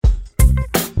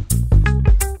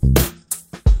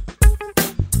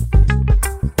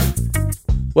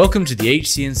Welcome to the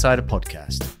HC Insider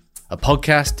Podcast, a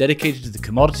podcast dedicated to the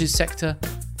commodities sector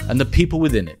and the people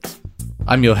within it.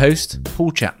 I'm your host, Paul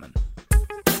Chapman.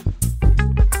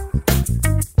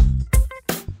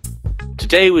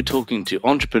 Today we're talking to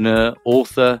entrepreneur,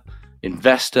 author,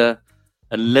 investor,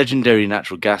 and legendary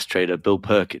natural gas trader Bill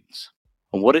Perkins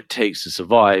on what it takes to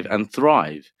survive and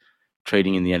thrive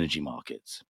trading in the energy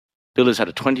markets. Bill has had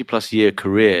a 20-plus year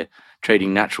career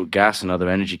trading natural gas and other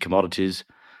energy commodities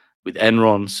with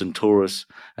Enron, Centaurus,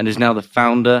 and is now the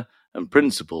founder and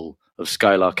principal of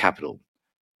Skylar Capital,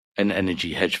 an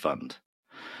energy hedge fund.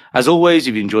 As always,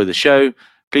 if you enjoy the show,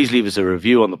 please leave us a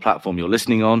review on the platform you're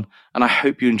listening on, and I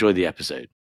hope you enjoy the episode.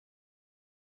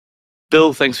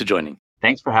 Bill, thanks for joining.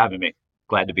 Thanks for having me.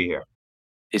 Glad to be here.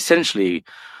 Essentially,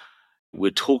 we're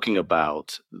talking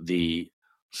about the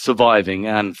surviving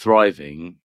and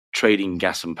thriving trading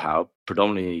gas and power,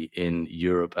 predominantly in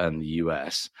Europe and the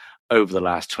US, over the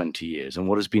last 20 years, and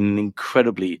what has been an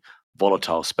incredibly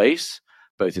volatile space,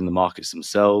 both in the markets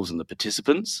themselves and the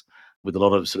participants, with a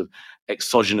lot of sort of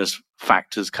exogenous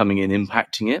factors coming in,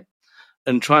 impacting it,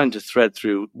 and trying to thread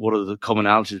through what are the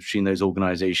commonalities between those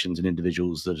organizations and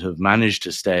individuals that have managed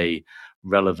to stay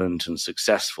relevant and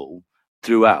successful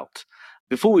throughout.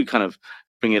 Before we kind of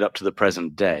bring it up to the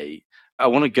present day, I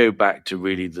want to go back to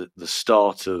really the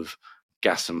start of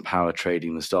gas and power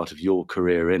trading, the start of your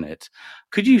career in it.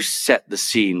 Could you set the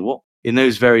scene? What, in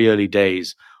those very early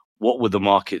days, what were the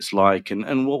markets like,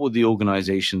 and what were the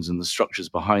organizations and the structures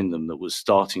behind them that was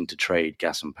starting to trade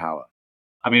gas and power?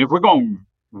 I mean, if we're going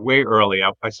way early,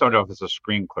 I started off as a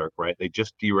screen clerk, right? They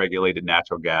just deregulated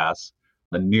natural gas.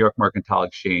 The New York Mercantile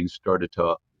Exchange started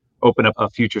to open up a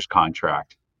futures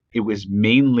contract. It was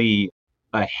mainly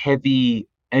a heavy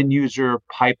end user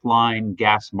pipeline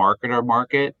gas marketer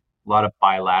market, a lot of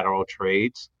bilateral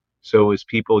trades. So it was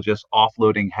people just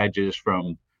offloading hedges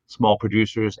from small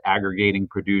producers, aggregating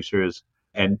producers,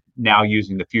 and now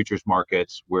using the futures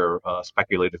markets where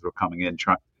speculators were coming in,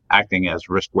 acting as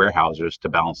risk warehousers to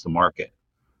balance the market.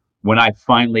 When I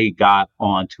finally got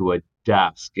onto a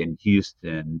desk in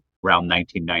Houston around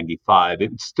 1995,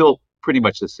 it was still pretty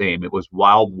much the same. It was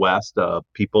Wild West.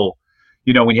 People,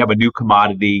 when you have a new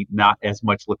commodity, not as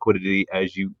much liquidity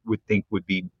as you would think would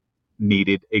be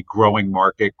needed, a growing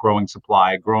market, growing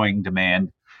supply, growing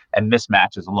demand, and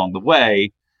mismatches along the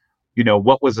way.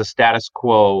 What was the status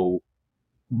quo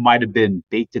might have been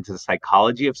baked into the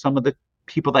psychology of some of the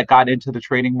people that got into the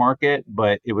trading market,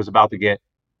 but it was about to get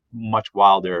much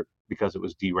wilder because it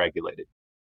was deregulated.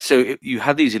 So you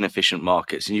had these inefficient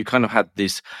markets, and you kind of had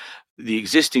the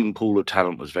existing pool of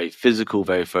talent was very physical,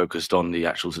 very focused on the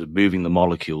actual sort of moving the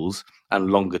molecules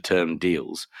and longer term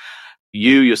deals.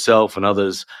 You, yourself, and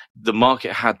others, the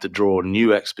market had to draw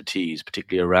new expertise,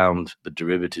 particularly around the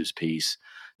derivatives piece,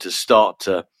 to start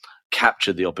to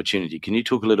capture the opportunity. Can you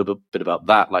talk a little bit about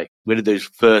that? Like, where did those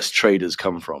first traders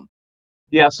come from?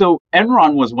 Yeah, so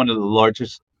Enron was one of the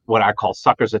largest, what I call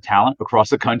suckers of talent across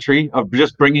the country, of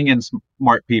just bringing in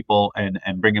smart people and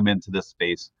bring them into this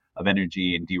space of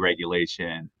energy and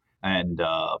deregulation and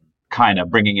kind of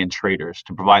bringing in traders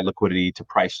to provide liquidity, to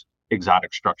price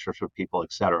exotic structures for people,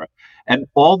 et cetera. And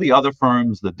all the other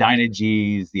firms, the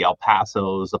Dynagy's, the El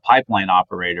Pasos, the pipeline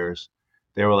operators,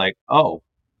 they were like, oh,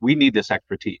 we need this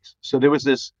expertise. So there was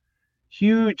this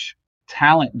huge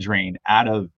talent drain out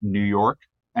of New York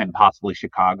and possibly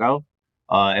Chicago,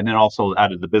 and then also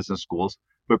out of the business schools,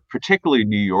 but particularly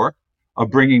New York,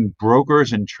 of bringing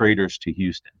brokers and traders to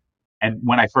Houston. And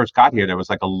when I first got here, there was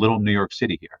like a little New York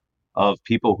City here of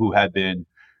people who had been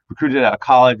recruited out of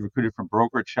college, recruited from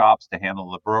brokerage shops to handle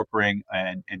the brokering,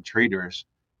 and traders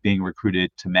being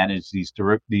recruited to manage these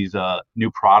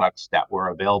new products that were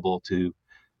available to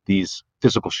these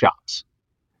physical shops.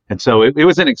 And so it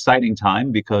was an exciting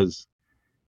time because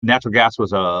natural gas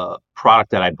was a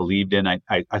product that I believed in.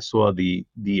 I saw the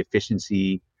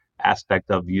efficiency aspect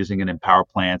of using it in power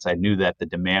plants. I knew that the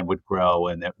demand would grow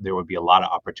and that there would be a lot of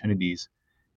opportunities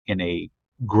in a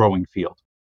growing field.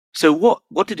 So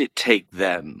what did it take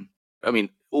then? I mean,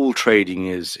 all trading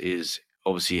is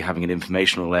obviously having an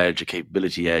informational edge, a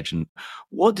capability edge. And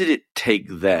what did it take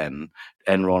then?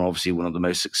 Enron, obviously one of the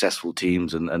most successful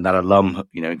teams, and that alum,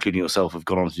 including yourself, have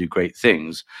gone on to do great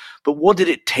things. But what did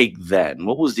it take then?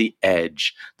 What was the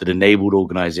edge that enabled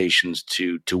organizations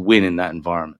to win in that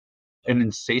environment? An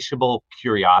insatiable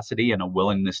curiosity and a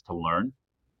willingness to learn,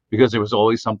 because there was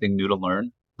always something new to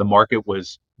learn. The market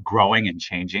was growing and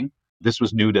changing. This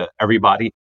was new to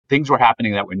everybody. Things were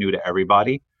happening that were new to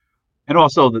everybody. And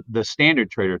also the standard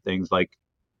trader things like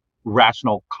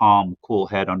rational, calm, cool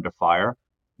head under fire,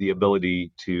 the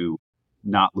ability to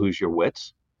not lose your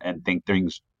wits and think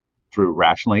things through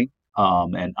rationally.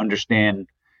 and understand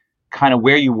kind of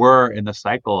where you were in the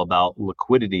cycle about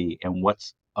liquidity and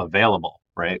what's available,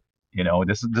 right?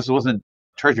 This wasn't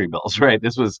treasury bills, right?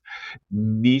 This was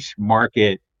niche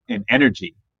market in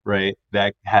energy, right?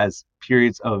 That has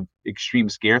periods of extreme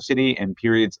scarcity and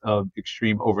periods of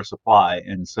extreme oversupply.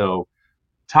 And so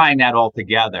tying that all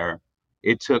together,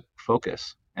 it took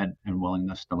focus and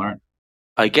willingness to learn.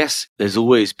 I guess there's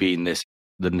always been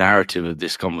the narrative of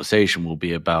this conversation will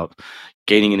be about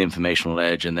gaining an informational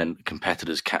edge and then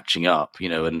competitors catching up,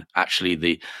 and actually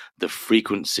the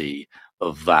frequency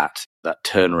of that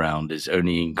turnaround is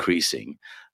only increasing.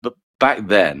 But back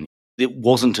then, it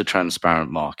wasn't a transparent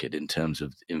market in terms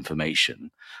of information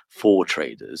for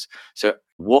traders. So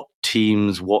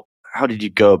how did you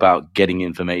go about getting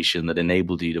information that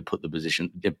enabled you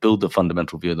to build the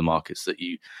fundamental view of the markets that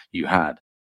you had?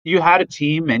 You had a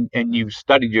team and you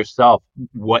studied yourself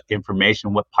what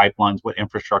information, what pipelines, what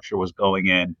infrastructure was going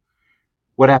in,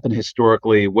 what happened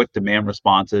historically, what demand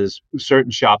responses. Certain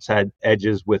shops had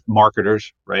edges with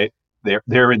marketers, right?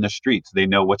 They're in the streets. They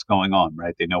know what's going on,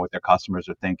 right? They know what their customers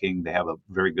are thinking. They have a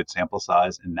very good sample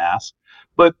size in NAS.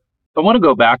 But I want to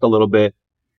go back a little bit.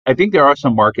 I think there are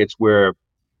some markets where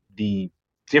the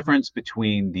difference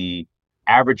between the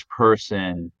average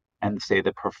person and say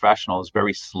the professional is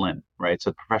very slim, right?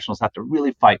 So professionals have to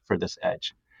really fight for this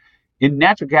edge. In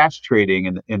natural gas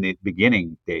trading in the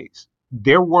beginning days,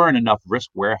 there weren't enough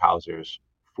risk warehousers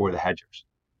for the hedgers,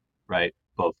 right?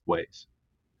 Both ways.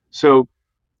 So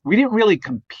we didn't really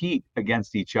compete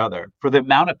against each other for the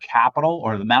amount of capital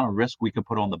or the amount of risk we could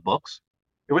put on the books.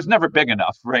 It was never big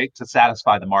enough, right, to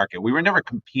satisfy the market. We were never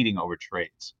competing over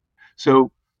trades.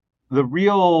 So the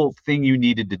real thing you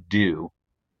needed to do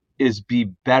is be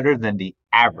better than the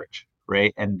average,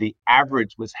 right? And the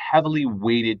average was heavily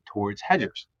weighted towards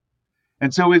hedgers.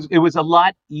 And so it was a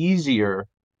lot easier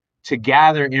to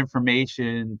gather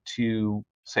information to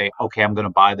say, okay, I'm going to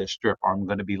buy this strip, or I'm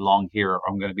going to be long here, or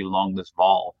I'm going to be long this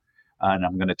vol, and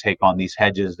I'm going to take on these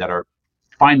hedges that are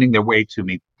finding their way to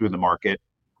me through the market,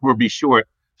 or be short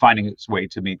finding its way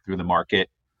to me through the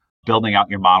market, building out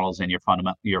your models and your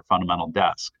fundamental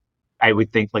desk. I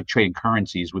would think like trading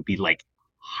currencies would be like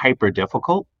hyper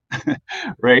difficult,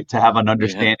 right? To have an Yeah.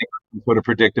 understanding of what a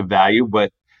predictive value.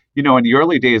 But in the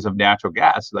early days of natural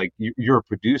gas, like you're a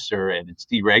producer and it's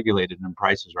deregulated and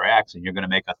prices are X and you're going to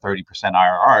make a 30%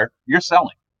 IRR, you're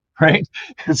selling, right?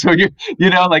 So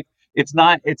like it's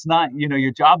not,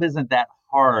 your job isn't that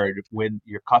hard when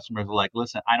your customers are like,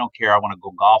 listen, I don't care. I want to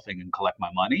go golfing and collect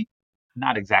my money.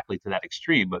 Not exactly to that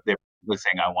extreme, but they're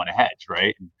saying I want to hedge,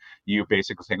 right? And you're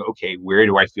basically saying, okay, where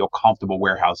do I feel comfortable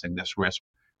warehousing this risk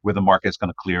where the market's going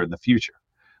to clear in the future?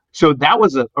 So that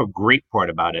was a great part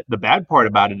about it. The bad part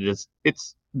about it is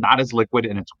it's not as liquid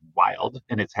and it's wild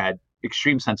and it's had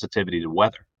extreme sensitivity to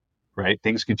weather, right?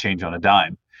 Things can change on a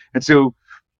dime. And so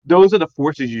those are the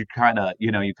forces you kind of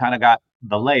got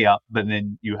the layup, but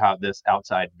then you have this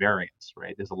outside variance,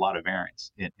 right? There's a lot of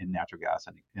variance in natural gas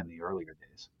in the earlier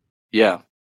days, Yeah.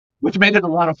 which made it a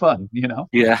lot of fun.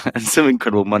 Yeah, and some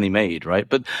incredible money made, right?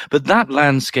 But that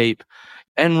landscape,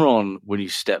 Enron, when you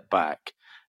step back,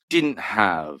 didn't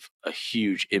have a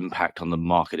huge impact on the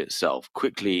market itself.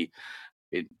 Quickly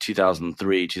in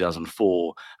 2003,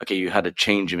 2004, okay, you had a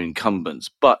change of incumbents,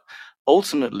 but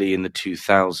ultimately in the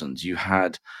 2000s, you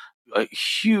had a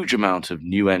huge amount of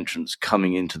new entrants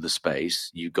coming into the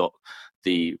space. You got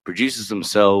the producers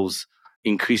themselves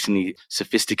increasingly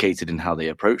sophisticated in how they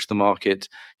approach the market.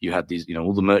 You had these,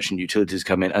 all the merchant utilities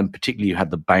come in, and particularly you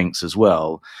had the banks as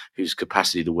well, whose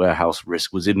capacity to warehouse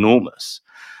risk was enormous.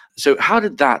 So how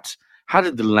did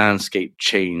the landscape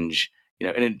change?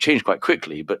 And it changed quite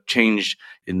quickly, but changed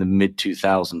in the mid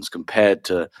 2000s compared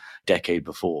to a decade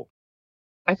before.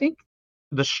 I think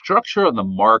the structure of the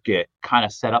market kind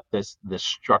of set up this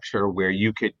structure where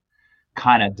you could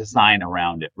kind of design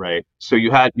around it, right? So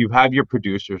you have your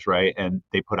producers, right, and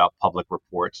they put out public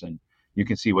reports, and you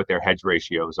can see what their hedge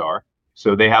ratios are.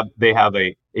 So they have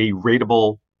a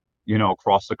ratable,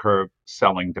 across the curve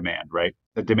selling demand, right?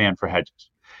 The demand for hedges.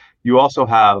 You also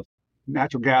have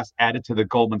natural gas added to the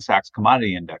Goldman Sachs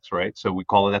commodity index, right? So we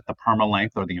call it the perma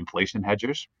length or the inflation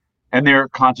hedgers, and they're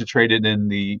concentrated in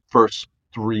the first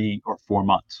 3 or 4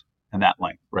 months in that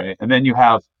length, right? And then you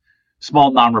have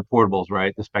small non-reportables,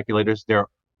 right? The speculators, they're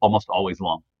almost always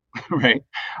long, right?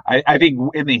 I think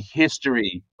in the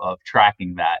history of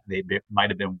tracking that,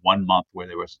 might have been 1 month where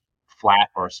there was flat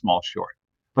or a small short,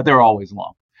 but they're always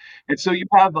long. And so you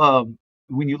have,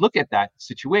 when you look at that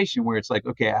situation where it's like,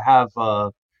 okay, I have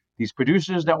these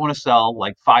producers that want to sell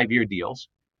like 5-year deals,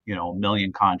 1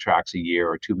 million contracts a year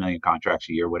or 2 million contracts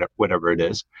a year, whatever it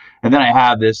is. And then I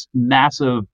have this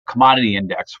massive commodity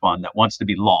index fund that wants to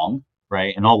be long,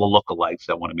 right? And all the lookalikes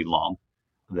that want to be long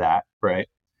that, right?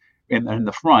 And in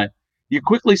the front, you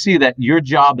quickly see that your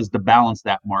job is to balance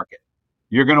that market.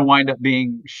 You're going to wind up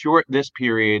being short this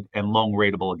period and long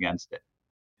rateable against it.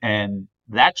 And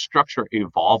that structure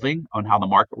evolving on how the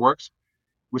market works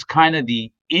was kind of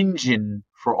the engine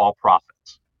for all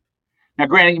profits. Now,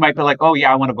 granted, you might be like, oh,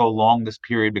 yeah, I want to go long this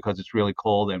period because it's really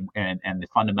cold and the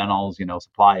fundamentals,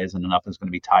 supply isn't enough, it's going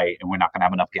to be tight, and we're not going to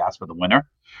have enough gas for the winter.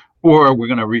 Or we're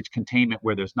going to reach containment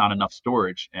where there's not enough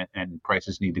storage and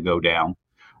prices need to go down.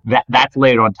 That's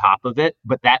laid on top of it.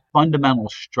 But that fundamental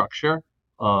structure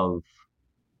of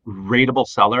rateable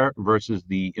seller versus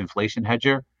the inflation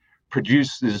hedger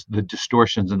produces the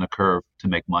distortions in the curve to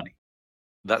make money.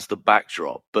 That's the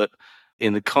backdrop. But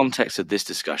in the context of this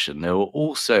discussion, there were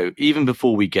also, even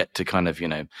before we get to kind of,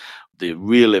 the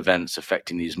real events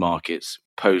affecting these markets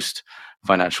post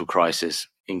financial crisis,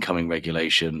 incoming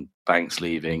regulation, banks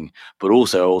leaving, but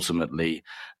also ultimately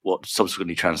what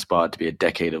subsequently transpired to be a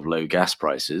decade of low gas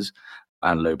prices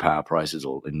and low power prices,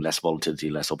 or in less volatility,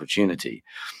 less opportunity.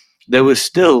 There was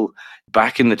still,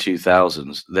 back in the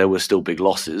 2000s, there were still big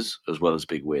losses as well as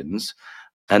big wins.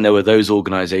 And there were those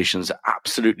organizations that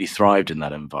absolutely thrived in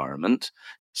that environment,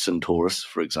 Centaurus,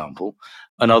 for example,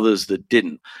 and others that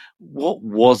didn't. What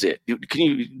was it? Can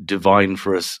you divine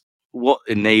for us what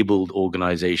enabled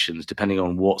organizations, depending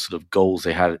on what sort of goals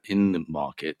they had in the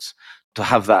markets, to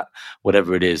have that,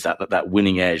 whatever it is, that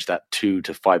winning edge, that 2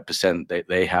 to 5%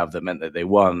 they have that meant that they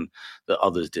won, that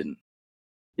others didn't?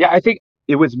 Yeah, I think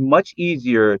it was much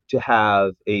easier to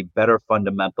have a better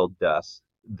fundamental desk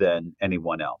than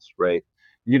anyone else, right?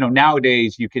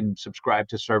 Nowadays you can subscribe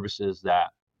to services that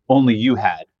only you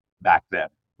had back then,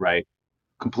 right?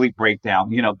 Complete breakdown.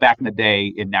 Back in the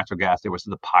day in natural gas, there was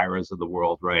the Pyras of the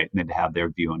world, right? And they'd have their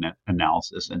view and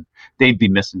analysis, and they'd be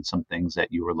missing some things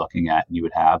that you were looking at and you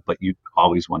would have, but you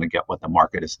always want to get what the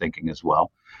market is thinking as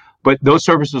well. But those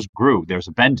services grew. There's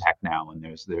a Ventec now, and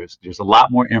there's a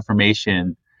lot more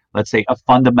information. Let's say a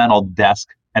fundamental desk,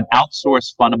 an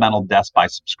outsourced fundamental desk by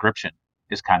subscription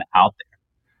is kind of out there.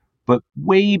 But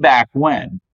way back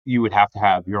when, you would have to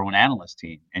have your own analyst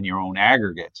team and your own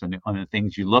aggregates and the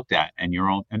things you looked at and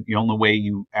the only way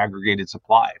you aggregated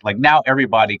supply. Like now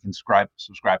everybody can subscribe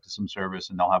to some service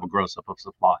and they'll have a gross up of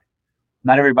supply.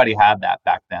 Not everybody had that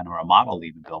back then, or a model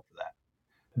even built for that.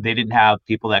 They didn't have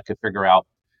people that could figure out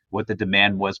what the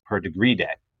demand was per degree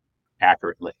day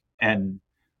accurately, and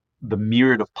the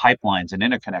myriad of pipelines and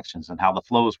interconnections and how the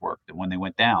flows worked and when they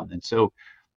went down. And so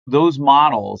those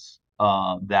models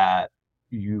that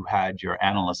you had your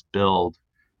analysts build,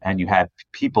 and you had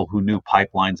people who knew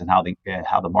pipelines and how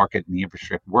the market and the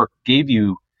infrastructure worked, gave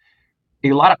you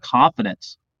a lot of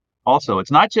confidence. Also,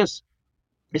 it's not just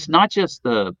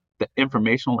the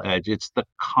informational edge; it's the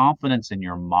confidence in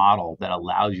your model that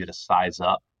allows you to size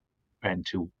up and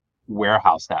to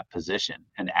warehouse that position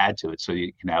and add to it, so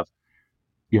you can have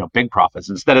big profits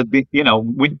instead of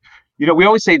we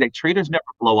always say that traders never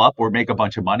blow up or make a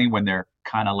bunch of money when they're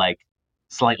kind of like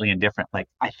slightly indifferent, like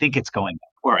I think it's going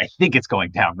up or I think it's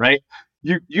going down, right?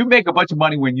 You make a bunch of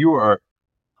money when you are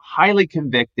highly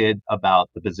convicted about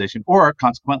the position, or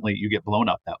consequently you get blown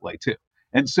up that way too.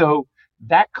 And so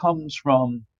that comes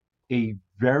from a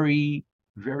very,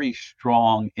 very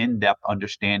strong in-depth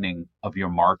understanding of your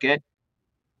market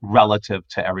relative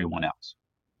to everyone else,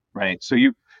 right? So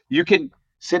you can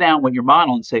sit down with your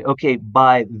model and say, okay,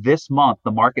 by this month,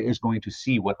 the market is going to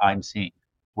see what I'm seeing,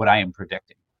 what I am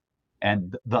predicting.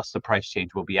 And thus the price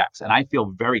change will be X. And I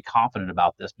feel very confident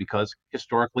about this because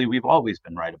historically we've always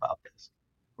been right about this,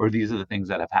 or these are the things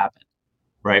that have happened,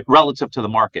 right? Relative to the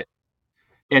market.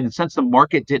 And since the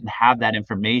market didn't have that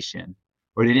information,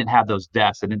 or they didn't have those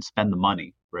desks, they didn't spend the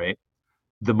money, right?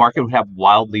 The market would have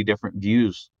wildly different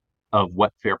views of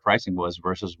what fair pricing was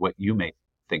versus what you may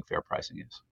think fair pricing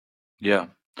is. Yeah.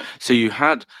 So you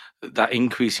had that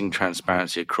increasing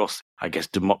transparency across, I guess,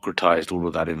 democratized all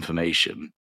of that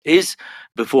information.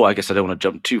 Before, I guess I don't want to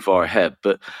jump too far ahead,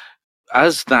 but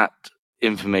as that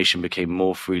information became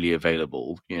more freely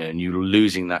available, and you were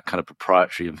losing that kind of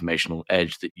proprietary informational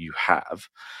edge that you have,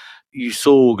 you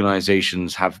saw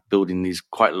organizations building these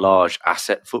quite large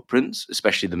asset footprints,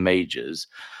 especially the majors,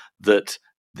 that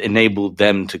enabled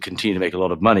them to continue to make a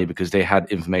lot of money because they had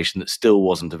information that still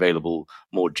wasn't available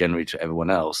more generally to everyone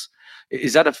else.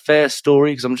 Is that a fair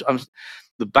story? Because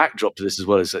the backdrop to this as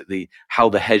well is that how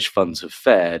the hedge funds have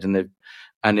fared,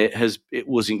 and it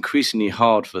was increasingly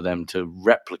hard for them to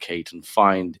replicate and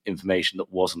find information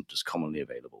that wasn't as commonly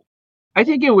available. I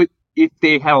think it would, if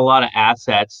they had a lot of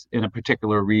assets in a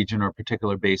particular region or a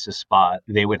particular basis spot,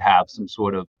 they would have some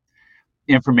sort of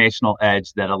informational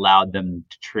edge that allowed them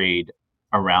to trade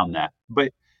around that.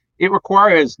 But it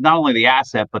requires not only the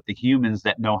asset, but the humans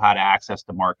that know how to access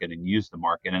the market and use the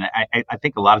market. And I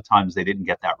think a lot of times they didn't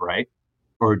get that right,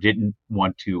 or didn't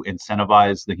want to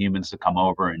incentivize the humans to come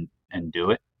over and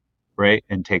do it, right?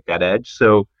 And take that edge.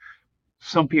 So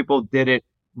some people did it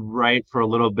right for a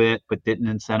little bit, but didn't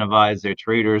incentivize their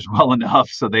traders well enough.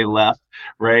 So they left,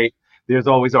 right? There's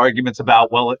always arguments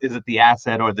about, well, is it the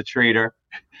asset or the trader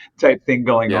type thing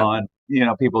going Yeah. on?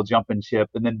 People jumping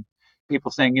ship, and then people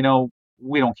saying,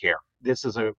 we don't care. This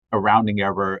is a rounding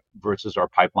error versus our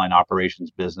pipeline operations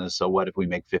business. So what if we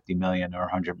make 50 million or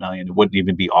 100 million? It wouldn't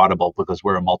even be audible because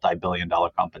we're a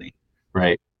multi-billion-dollar company,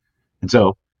 right? And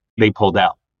so they pulled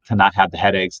out to not have the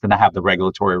headaches, to not have the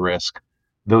regulatory risk,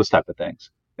 those type of things.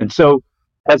 And so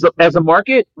as a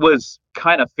market was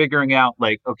kind of figuring out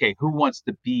like, okay, who wants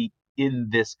to be in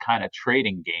this kind of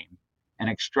trading game and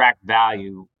extract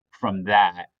value from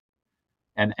that?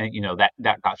 And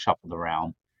that got shuffled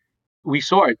around. We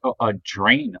saw a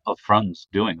drain of funds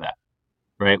doing that,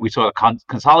 right? We saw a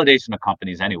consolidation of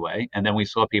companies anyway. And then we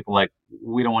saw people like,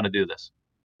 we don't want to do this.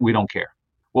 We don't care.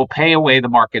 We'll pay away the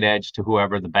market edge to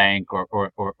whoever, the bank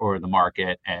or the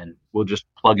market, and we'll just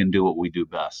plug and do what we do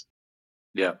best.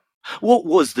 Yeah. What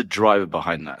was the driver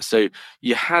behind that? So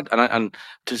you had, and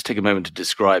just take a moment to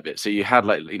describe it. So you had,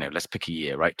 like, let's pick a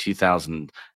year, right?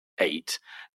 2008.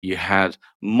 You had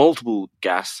multiple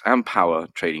gas and power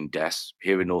trading desks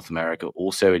here in North America,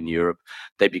 also in Europe.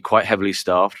 They'd be quite heavily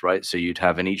staffed, right? So you'd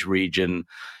have in each region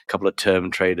a couple of term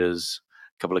traders,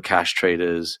 a couple of cash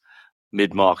traders,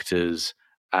 mid-marketers,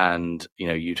 and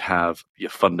you'd have your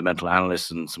fundamental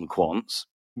analysts and some quants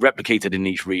replicated in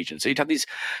each region. So you'd have these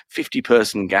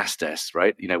 50-person gas desks,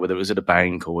 right? Whether it was at a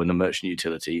bank or in a merchant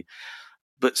utility.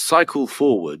 But cycle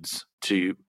forwards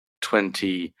to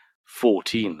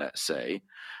 2014, let's say,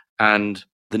 and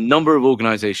the number of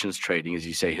organizations trading, as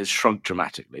you say, has shrunk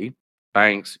dramatically.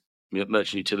 Banks,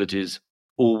 merchant utilities,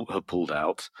 all have pulled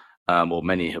out, or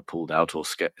many have pulled out or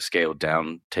scaled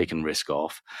down, taken risk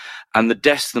off. And the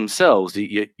desks themselves,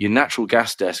 your natural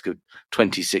gas desk of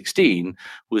 2016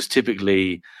 was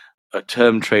typically a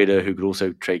term trader who could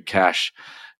also trade cash,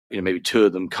 maybe two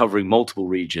of them covering multiple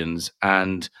regions,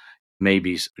 and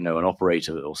maybe an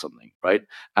operator or something, right?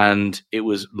 And it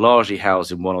was largely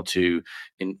housed in one or two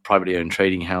in privately owned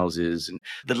trading houses. And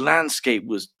the landscape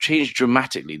was changed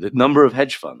dramatically. The number of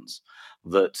hedge funds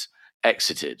that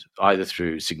exited, either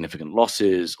through significant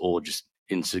losses or just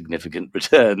insignificant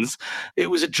returns, it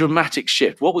was a dramatic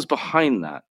shift. What was behind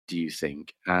that, do you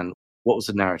think? And what was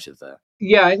the narrative there?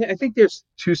 Yeah, I think there's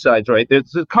two sides, right?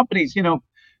 There's the companies,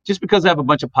 just because I have a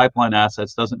bunch of pipeline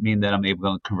assets doesn't mean that I'm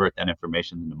able to convert that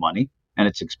information into money. And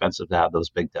it's expensive to have those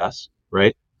big desks,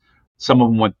 right? Some of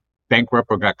them went bankrupt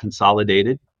or got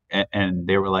consolidated, and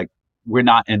they were like, we're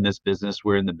not in this business.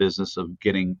 We're in the business of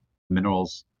getting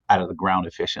minerals out of the ground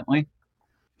efficiently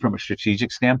from a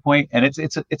strategic standpoint. And it's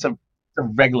a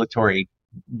regulatory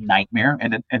nightmare.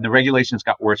 And the regulations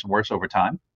got worse and worse over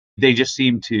time. They just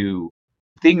seem to,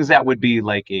 things that would be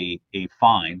like a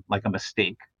fine, like a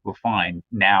mistake, were fine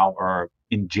now are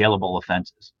in jailable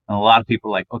offenses. And a lot of people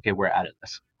are like, okay, we're out of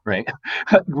this, right?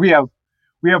 we have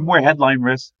more headline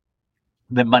risk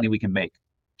than money we can make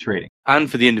trading.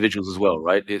 And for the individuals as well,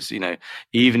 right? It's,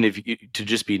 even if to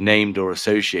just be named or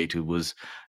associated was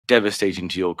devastating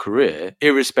to your career,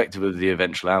 irrespective of the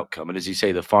eventual outcome. And as you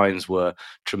say, the fines were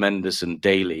tremendous and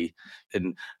daily.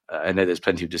 And I know there's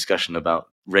plenty of discussion about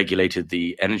regulated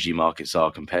the energy markets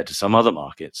are compared to some other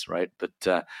markets, right?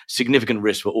 But significant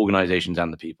risk for organizations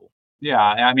and the people. Yeah,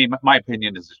 I mean, my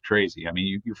opinion is it's crazy. I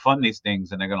mean, you fund these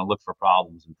things and they're going to look for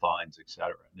problems and fines, et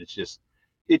cetera. And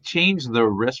it changed the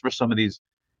risk for some of these,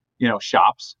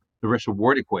 shops, the risk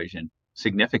reward equation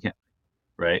significantly,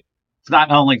 right? It's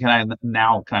not only can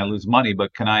I lose money,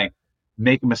 but can I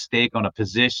make a mistake on a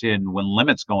position when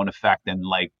limits go in effect and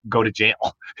like go to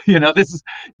jail? It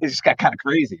just got kind of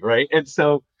crazy, right? And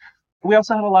so we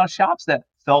also had a lot of shops that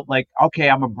felt like, okay,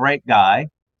 I'm a bright guy.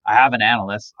 I have an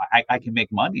analyst. I can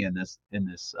make money in this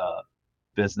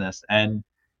business, and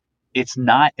it's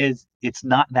not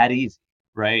that easy,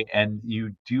 right? And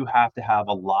you do have to have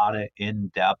a lot of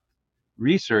in-depth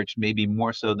research, maybe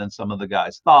more so than some of the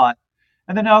guys thought.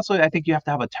 And then also, I think you have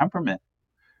to have a temperament.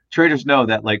 Traders know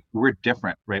that like we're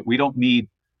different, right? We don't need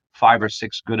 5 or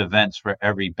 6 good events for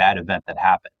every bad event that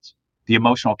happens. The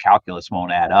emotional calculus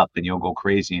won't add up, and you'll go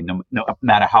crazy. And no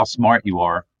matter how smart you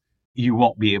are, you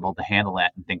won't be able to handle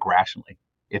that and think rationally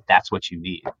if that's what you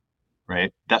need,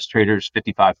 right? Dutch traders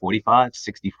 55-45,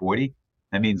 60-40.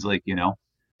 That means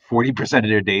 40% of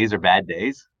their days are bad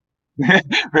days,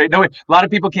 right? No, a lot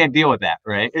of people can't deal with that,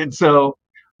 right? And so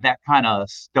that kind of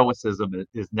stoicism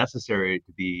is necessary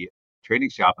to be a trading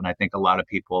shop. And I think a lot of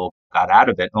people got out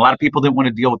of it. And a lot of people didn't want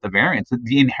to deal with the variance,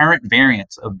 the inherent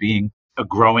variance of being a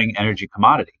growing energy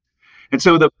commodity. And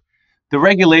so the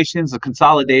regulations, the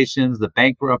consolidations, the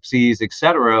bankruptcies, et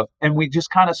cetera. And we just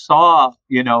kind of saw,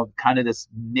 kind of this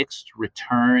mixed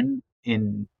return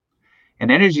in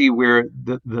energy where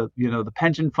the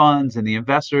pension funds and the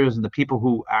investors and the people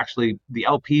who actually, the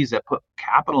LPs that put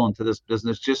capital into this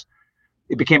business, just,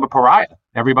 it became a pariah.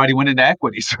 Everybody went into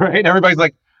equities, right? Everybody's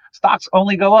like, stocks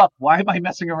only go up. Why am I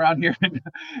messing around here in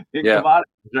Yeah.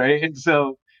 commodities, right? And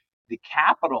so the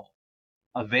capital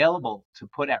available to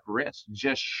put at risk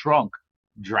just shrunk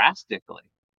drastically.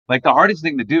 Like the hardest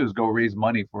thing to do is go raise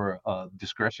money for a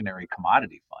discretionary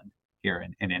commodity fund here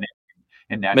in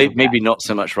natural gas. Maybe not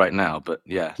so much right now, but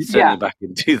yeah, certainly Yeah, back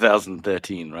in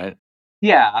 2013, right?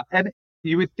 yeah, and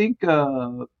you would think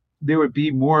there would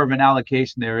be more of an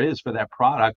allocation there is for that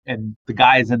product, and the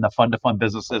guys in the fund to fund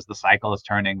businesses, the cycle is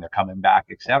turning, they're coming back,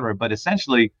 et cetera. But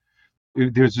essentially,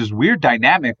 there's this weird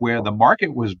dynamic where the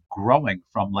market was growing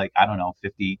from, like, I don't know,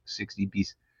 50, 60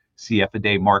 BCF a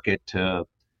day market to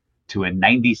a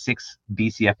 96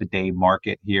 BCF a day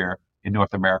market here in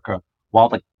North America, while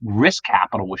the risk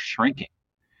capital was shrinking.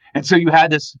 And so you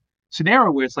had this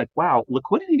scenario where it's like, wow,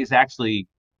 liquidity is actually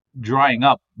drying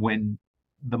up when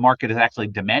the market is actually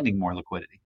demanding more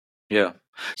liquidity. Yeah.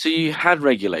 So you had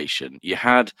regulation, you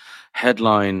had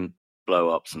headline blow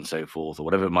ups and so forth, or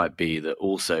whatever it might be, that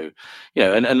also,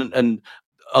 and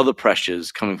other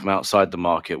pressures coming from outside the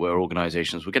market where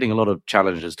organizations were getting a lot of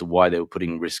challenges as to why they were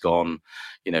putting risk on,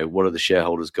 what are the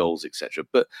shareholders' goals, etc.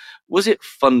 But was it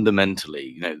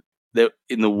fundamentally,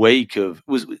 in the wake of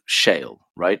was shale,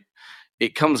 right?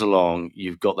 It comes along,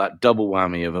 you've got that double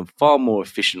whammy of a far more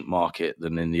efficient market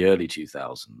than in the early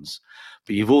 2000s,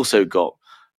 but you've also got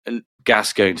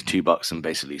gas going to $2 and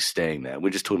basically staying there. We're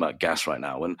just talking about gas right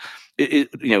now. And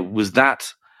was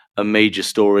that a major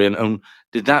story? And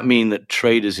did that mean that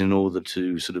traders, in order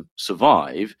to sort of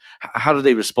survive, how do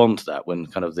they respond to that when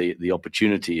kind of the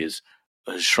opportunity has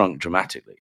shrunk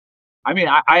dramatically? I mean,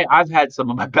 I've had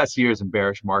some of my best years in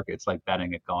bearish markets, like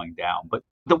betting it going down. But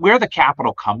where the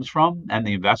capital comes from and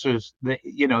the investors, they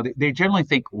generally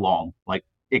think long, like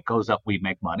it goes up, we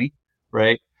make money,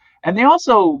 right? And they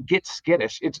also get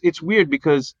skittish. It's weird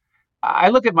because I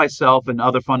look at myself and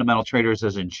other fundamental traders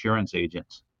as insurance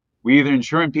agents. We either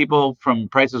insuring people from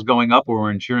prices going up, or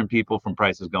we're insuring people from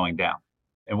prices going down.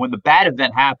 And when the bad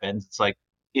event happens, it's like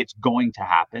it's going to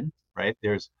happen, right?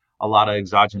 There's a lot of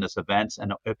exogenous events,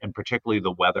 and particularly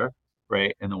the weather,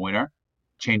 right? In the winter,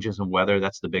 changes in weather,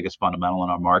 that's the biggest fundamental in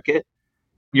our market.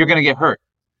 You're going to get hurt.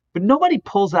 But nobody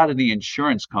pulls out of the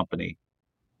insurance company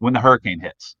when the hurricane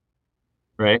hits,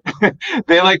 right?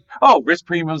 They're like, oh, risk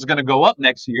premium is going to go up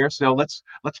next year, so let's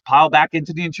pile back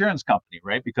into the insurance company,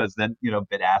 right? Because then,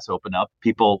 bid ask open up,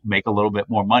 people make a little bit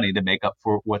more money to make up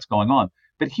for what's going on.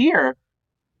 But here,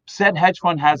 said hedge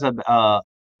fund has a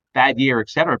bad year, et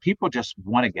cetera, people just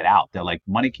want to get out. They're like,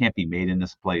 money can't be made in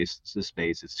this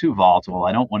space. It's too volatile.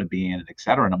 I don't want to be in it, et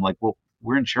cetera. And I'm like, well,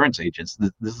 we're insurance agents.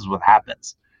 This is what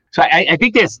happens. So I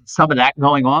think there's some of that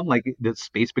going on. Like the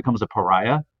space becomes a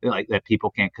pariah, like that people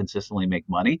can't consistently make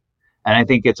money. And I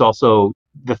think it's also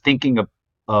the thinking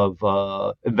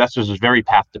of investors is very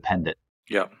path dependent.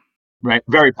 Yeah. Right.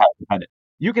 Very path dependent.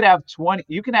 You can have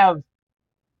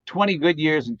 20 good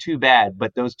years and 2 bad,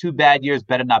 but those 2 bad years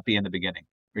better not be in the beginning,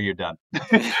 or you're done.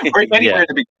 Or anywhere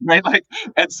to be, right? Like,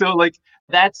 and so like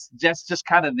that's just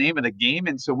kind of the name of the game.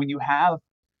 And so when you have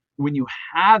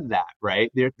that,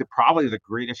 right, they're probably the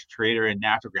greatest trader in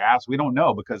natural gas. We don't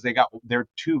know, because they got their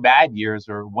 2 bad years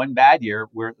or 1 bad year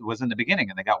where it was in the beginning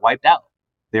and they got wiped out.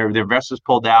 Their investors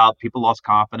pulled out, people lost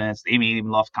confidence. They may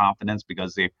even lost confidence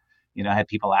because they, had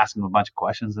people asking them a bunch of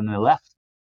questions and they left.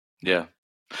 Yeah.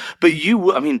 But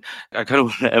I kind of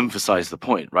want to emphasize the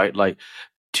point, right? Like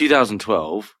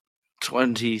 2012,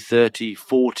 20, 30,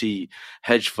 40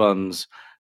 hedge funds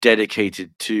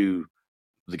dedicated to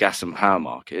the gas and power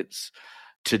markets.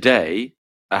 Today,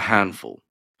 a handful.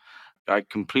 I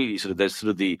completely there's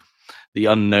sort of the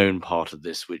unknown part of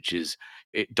this, which is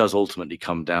it does ultimately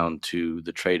come down to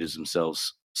the traders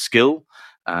themselves' skill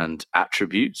and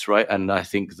attributes, right? And I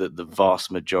think that the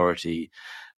vast majority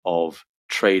of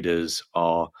traders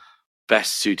are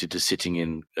best suited to sitting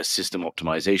in a system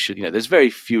optimization. There's very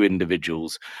few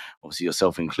individuals, obviously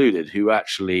yourself included, who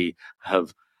actually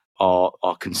are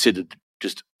considered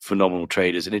just phenomenal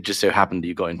traders. And it just so happened that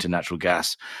you got into natural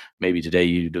gas. Maybe today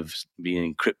you'd have been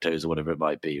in cryptos or whatever it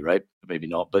might be, right? Maybe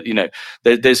not. But,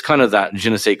 there's kind of that je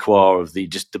ne sais quoi of the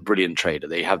brilliant trader.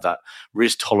 They have that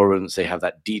risk tolerance. They have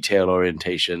that detail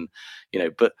orientation,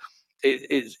 but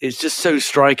it's just so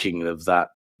striking of that,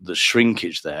 the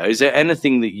shrinkage there. Is there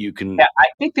anything that you can? Yeah, I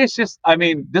think there's just, I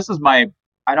mean,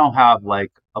 I don't have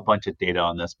like a bunch of data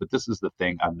on this, but this is the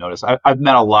thing I've noticed. I've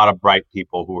met a lot of bright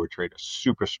people who were traders,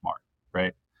 super smart,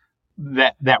 right?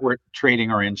 That were trading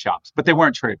or in shops, but they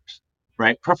weren't traders,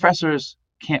 right? Professors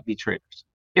can't be traders.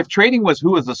 If trading was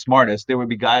who was the smartest, there would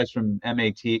be guys from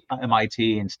MIT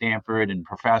and Stanford and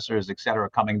professors, et cetera,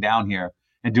 coming down here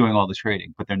and doing all the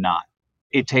trading, but they're not.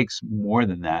 It takes more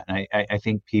than that. And I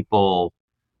think people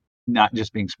not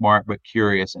just being smart, but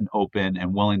curious and open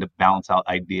and willing to balance out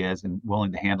ideas and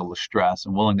willing to handle the stress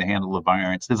and willing to handle the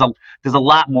variance. There's a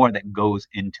lot more that goes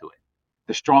into it.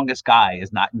 The strongest guy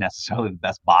is not necessarily the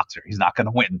best boxer. He's not going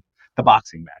to win the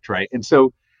boxing match, right? And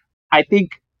so I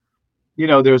think,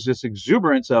 there's this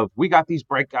exuberance of we got these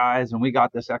bright guys and we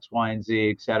got this X, Y, and Z,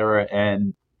 et cetera,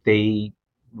 and they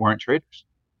weren't traders.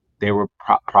 They were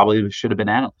probably should have been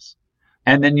analysts.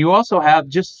 And then you also have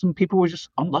just some people who were just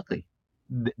unlucky.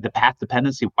 The path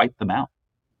dependency wiped them out,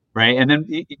 right? And then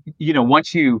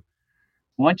once you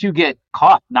get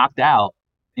caught, knocked out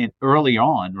in early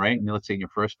on, right? And let's say in your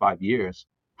first 5 years,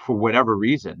 for whatever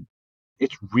reason,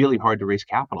 it's really hard to raise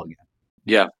capital again.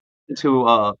 Yeah.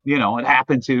 It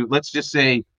happened to, let's just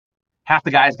say half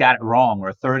the guys got it wrong or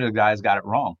a third of the guys got it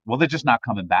wrong. Well, they're just not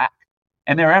coming back.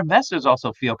 And their investors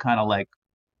also feel kind of like,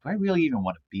 do I really even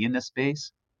want to be in this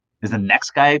space? Is the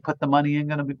next guy I put the money in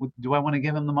do I want to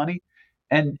give him the money?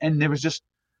 And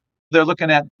they're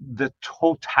looking at the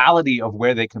totality of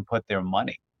where they can put their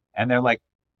money. And they're like,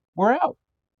 we're out.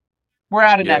 We're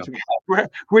out of natural gas.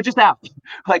 We're just out.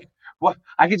 Like, what?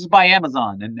 I can just buy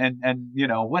Amazon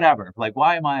and whatever. Like,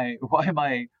 why am I,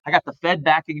 I got the Fed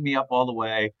backing me up all the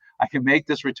way. I can make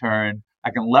this return.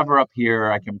 I can lever up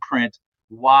here. I can print.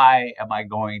 Why am I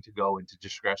going to go into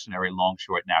discretionary long,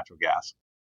 short natural gas?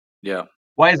 Yeah.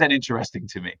 Why is that interesting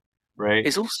to me? Right.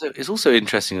 It's also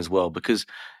interesting as well because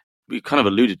we kind of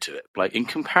alluded to it. Like in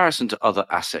comparison to other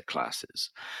asset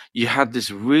classes, you had this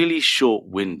really short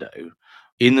window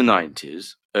in the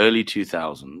 90s, early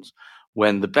 2000s,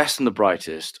 when the best and the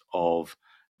brightest of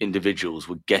individuals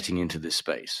were getting into this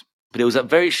space. But it was that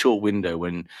very short window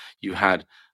when you had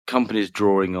companies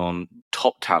drawing on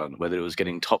top talent, whether it was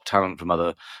getting top talent from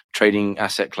other trading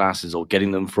asset classes or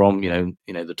getting them from,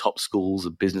 the top schools, the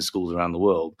business schools around the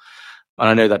world. And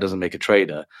I know that doesn't make a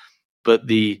trader, but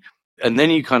and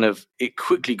then it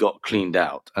quickly got cleaned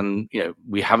out. And,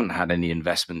 we haven't had any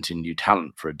investment in new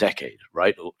talent for a decade,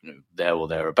 right? Or, there or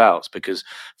thereabouts, because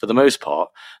for the most part,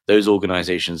 those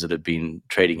organizations that have been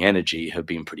trading energy have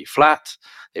been pretty flat.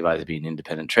 They've either been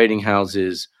independent trading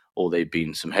houses or they've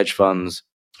been some hedge funds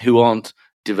who aren't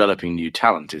developing new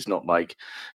talent. It's not like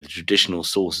the traditional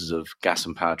sources of gas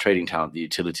and power trading talent, the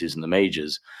utilities and the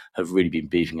majors have really been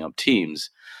beefing up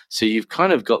teams. So you've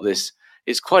kind of got this,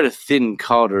 it's quite a thin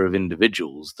cadre of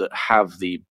individuals that have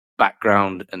the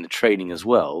background and the training as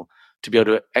well to be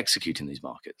able to execute in these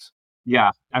markets.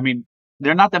 Yeah. I mean,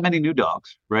 there are not that many new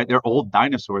dogs, right? They're old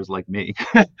dinosaurs like me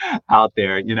out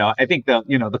there. I think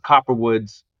the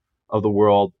Copperwoods of the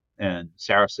world and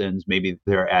Saracens, maybe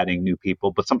they're adding new people,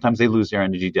 but sometimes they lose their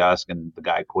energy desk and the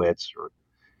guy quits, or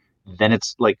then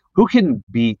it's like, who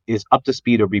is up to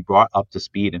speed or be brought up to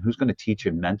speed, and who's going to teach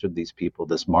and mentor these people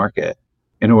this market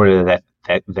in order that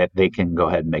they can go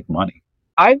ahead and make money.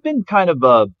 I've been kind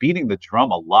of beating the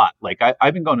drum a lot. Like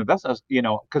I've been going to invest,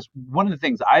 because one of the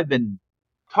things I've been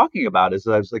talking about is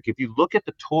that I was like, if you look at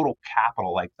the total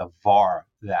capital, like the VAR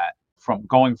that from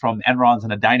going from Enrons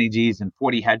and Adani G's and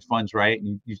 40 hedge funds, right?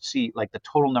 And you see like the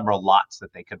total number of lots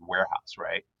that they could warehouse,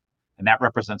 right? And that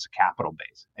represents a capital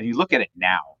base. And you look at it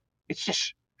now, it's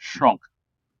just shrunk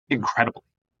incredibly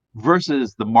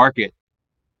versus the market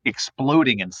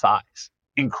exploding in size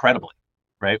incredibly,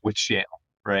 right? With shale,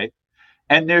 right?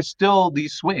 And there's still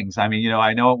these swings. I mean,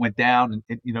 I know it went down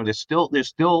and, there's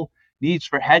still needs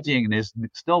for hedging, and there's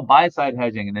still buy side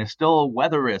hedging, and there's still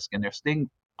weather risk, and there's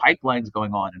pipelines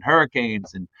going on and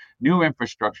hurricanes and new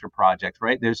infrastructure projects,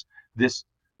 right? There's this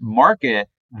market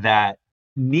that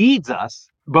needs us,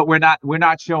 but we're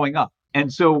not showing up.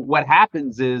 And so what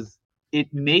happens is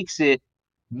it makes it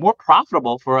more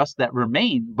profitable for us that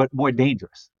remain, but more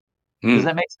dangerous. Does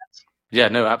that make sense? Yeah,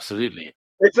 no, absolutely.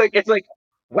 It's like,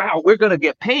 wow, we're going to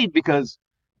get paid because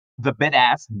the bid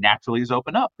ask naturally is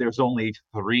open up. There's only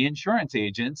 3 insurance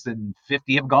agents and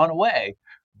 50 have gone away.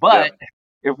 But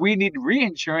If we need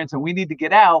reinsurance and we need to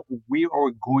get out, we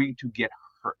are going to get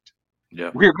hurt.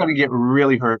 Yeah. We're going to get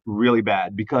really hurt really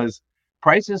bad because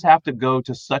prices have to go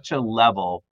to such a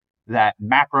level that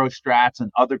macro strats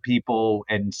and other people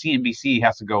and CNBC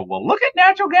has to go, well, look at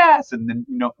natural gas. And then,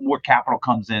 more capital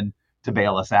comes in to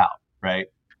bail us out, right?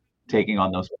 Taking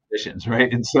on those positions,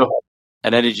 right? And so,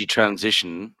 An energy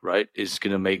transition, right, is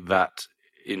going to make that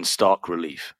in stark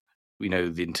relief.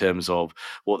 In terms of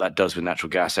what that does with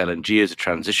natural gas, LNG as a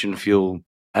transition fuel,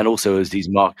 and also as the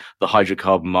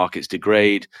hydrocarbon markets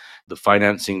degrade, the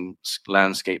financing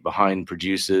landscape behind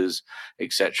producers,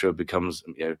 etc., becomes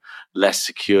less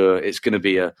secure. It's going to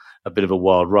be a bit of a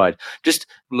wild ride. Just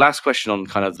last question on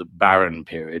kind of the barren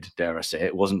period, dare I say.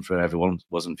 It wasn't for everyone, it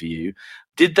wasn't for you.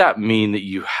 Did that mean that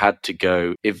you had to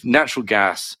go, if natural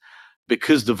gas,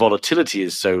 because the volatility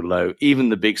is so low, even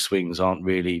the big swings aren't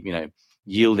really,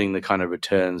 yielding the kind of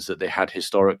returns that they had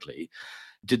historically,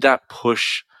 did that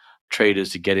push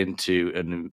traders to get into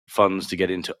and funds to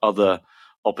get into other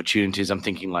opportunities? I'm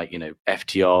thinking like,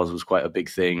 FTRs was quite a big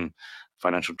thing,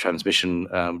 financial transmission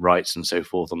rights and so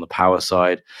forth on the power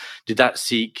side. Did that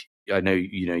seek, I know,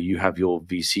 you have your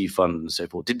VC fund and so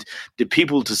forth. Did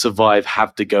people to survive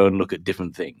have to go and look at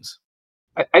different things?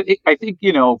 I think,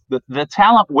 the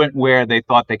talent went where they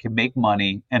thought they could make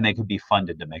money and they could be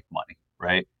funded to make money,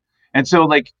 right? And so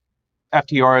like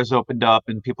FTRs opened up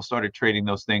and people started trading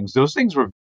those things. Those things were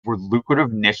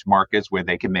lucrative niche markets where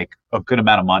they can make a good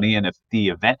amount of money. And if the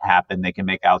event happened, they can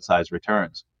make outsized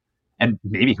returns. And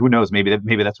maybe, who knows, maybe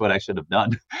that's what I should have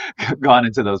done, gone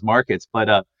into those markets.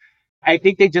 But I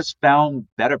think they just found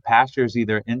better pastures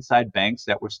either inside banks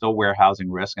that were still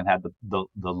warehousing risk and had the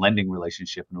lending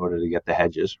relationship in order to get the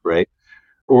hedges, right?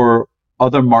 Or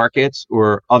other markets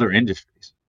or other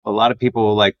industries. A lot of people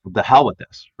are like, the hell with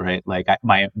this, right? Like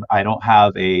I don't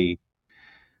have an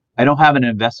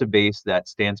investor base that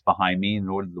stands behind me in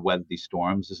order to weather these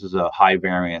storms. This is a high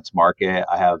variance market.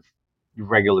 I have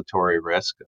regulatory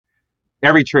risk.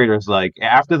 Every trader is like,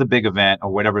 after the big event or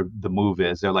whatever the move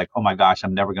is, they're like, oh my gosh,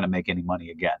 I'm never going to make any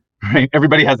money again. Right?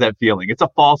 Everybody has that feeling. It's a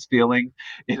false feeling.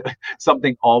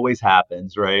 Something always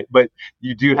happens, right? But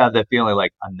you do have that feeling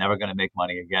like, I'm never going to make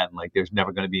money again. Like there's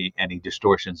never going to be any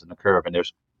distortions in the curve. And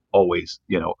there's always,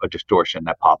 a distortion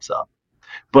that pops up.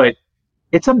 But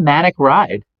it's a manic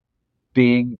ride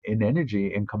being in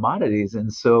energy and commodities.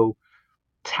 And so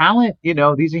talent,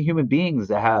 these are human beings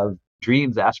that have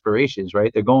dreams, aspirations,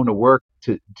 right? They're going to work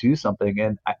to do something.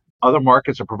 And other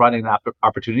markets are providing an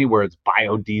opportunity where it's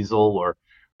biodiesel or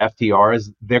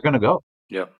FTRs. They're going to go.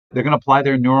 Yeah. They're going to apply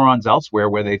their neurons elsewhere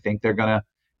where they think they're going to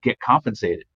get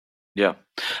compensated. Yeah.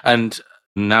 And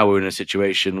now we're in a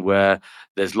situation where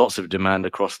there's lots of demand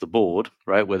across the board,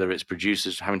 right? Whether it's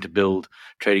producers having to build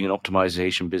trading and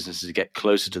optimization businesses to get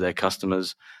closer to their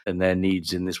customers and their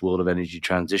needs in this world of energy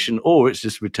transition, or it's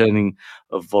just returning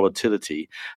of volatility.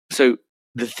 So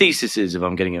the thesis is, if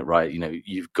I'm getting it right,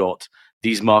 you've got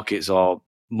these markets are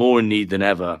more in need than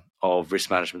ever of risk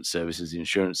management services, the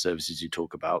insurance services you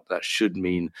talk about. That should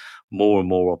mean more and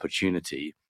more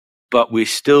opportunity. But we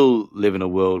still live in a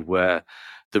world where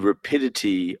the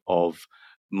rapidity of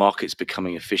markets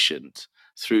becoming efficient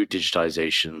through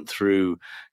digitization, through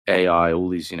AI, all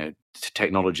these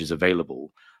technologies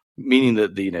available, meaning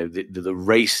that the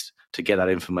race to get that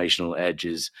informational edge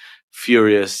is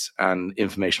furious, and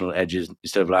informational edges,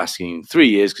 instead of lasting 3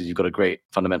 years because you've got a great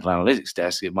fundamental analytics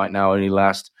desk, it might now only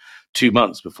last 2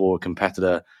 months before a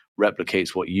competitor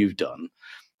replicates what you've done.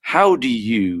 How do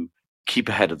you keep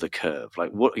ahead of the curve?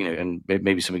 Like what, and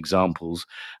maybe some examples,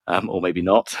 or maybe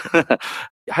not.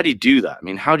 How do you do that? I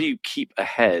mean, how do you keep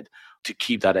ahead to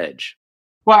keep that edge?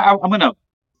 Well, I'm going to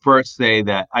first say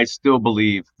that I still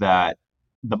believe that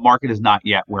the market is not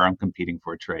yet where I'm competing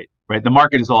for a trade, right? The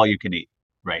market is all you can eat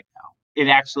right now.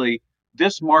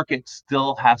 This market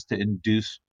still has to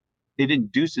it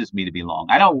induces me to be long.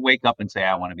 I don't wake up and say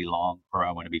I want to be long or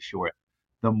I want to be short.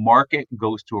 The market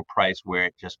goes to a price where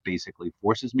it just basically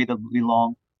forces me to be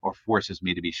long or forces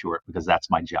me to be short because that's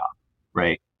my job,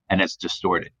 right? And it's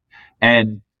distorted.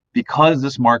 And because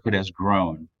this market has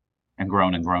grown and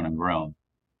grown and grown and grown,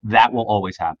 that will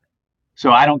always happen.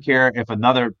 So I don't care if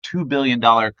another $2 billion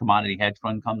commodity hedge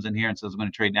fund comes in here and says, I'm going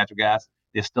to trade natural gas,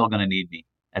 they're still going to need me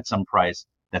at some price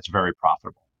that's very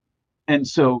profitable. And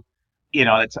so,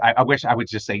 I wish I would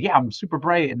just say, yeah, I'm super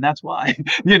bright and that's why,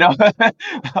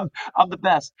 I'm the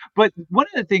best. But one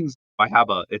of the things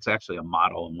it's actually a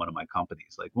model in one of my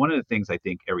companies. Like one of the things I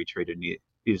think every trader needs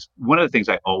is one of the things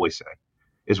I always say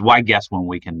is why guess when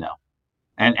we can know?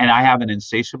 And I have an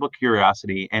insatiable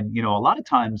curiosity. And, a lot of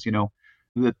times,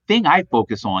 the thing I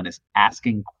focus on is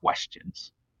asking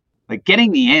questions. Like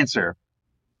getting the answer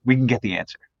we can get the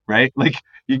answer, right? Like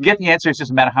you can get the answer. It's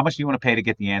just a matter of how much you want to pay to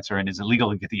get the answer, and is it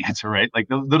legal to get the answer, right? Like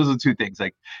those are the two things.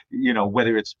 Like,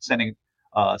 whether it's sending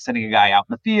a guy out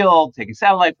in the field, taking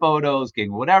satellite photos,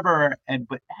 getting whatever,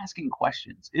 but asking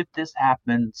questions. If this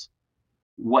happens,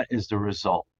 what is the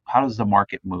result? How does the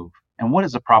market move? And what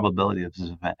is the probability of this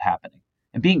event happening?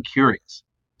 And being curious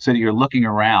so that you're looking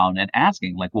around and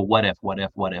asking, like, well, what if, what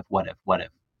if, what if, what if, what if?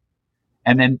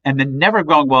 And then never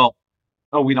going, well,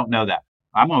 oh, we don't know that.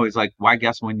 I'm always like, why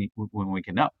guess when we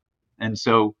can know? And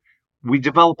so we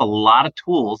develop a lot of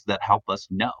tools that help us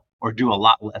know or do a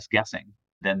lot less guessing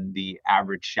than the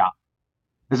average shop.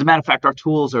 As a matter of fact, our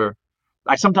tools are,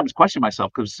 I sometimes question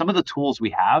myself because some of the tools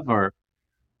we have are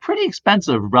pretty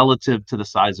expensive relative to the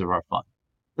size of our fund.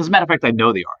 As a matter of fact, I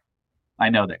know they are. I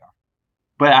know they are.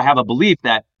 But I have a belief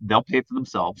that they'll pay for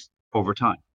themselves over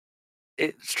time.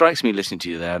 It strikes me listening to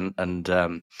you there,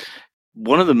 and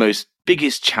one of the most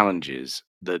biggest challenges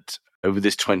that over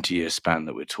this 20-year span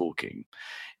that we're talking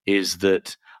is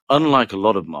that, unlike a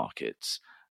lot of markets,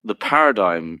 the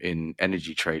paradigm in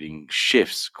energy trading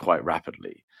shifts quite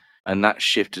rapidly, and that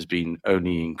shift has been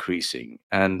only increasing.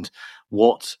 And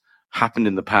what happened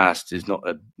in the past is not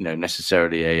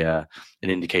necessarily an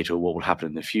indicator of what will happen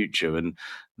in the future. And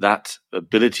that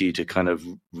ability to kind of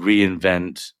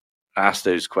reinvent, ask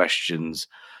those questions,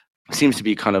 seems to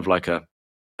be kind of like a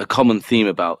common theme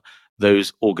about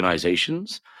those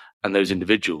organizations and those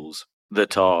individuals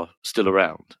that are still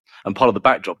around. And part of the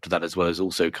backdrop to that as well is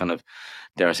also kind of,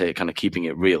 dare I say it, kind of keeping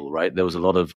it real, right? There was a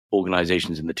lot of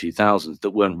organizations in the 2000s that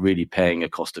weren't really paying a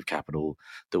cost of capital,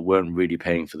 that weren't really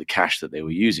paying for the cash that they were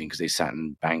using because they sat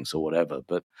in banks or whatever.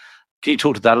 But can you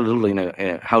talk to that a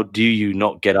little? How do you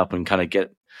not get up and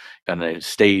kind of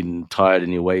stay tired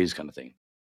in your ways kind of thing?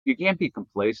 You can't be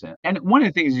complacent. And one of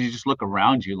the things is you just look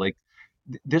around you, like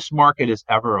this market is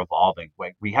ever evolving.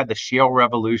 Like we had the shale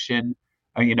revolution,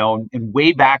 and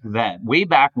way back then, way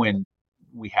back when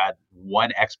we had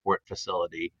one export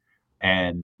facility,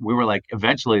 and we were like,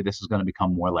 eventually this is going to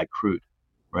become more like crude,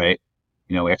 right?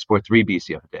 We export 3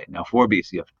 BCF a day, now 4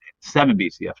 BCF a day, 7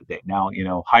 BCF a day, now,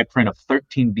 high print of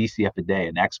 13 BCF a day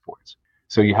in exports.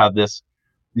 So you have this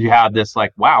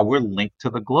like, wow, we're linked to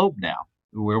the globe now.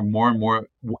 We're more and more,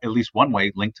 at least one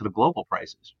way, linked to the global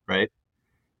prices, right?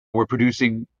 We're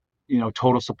producing,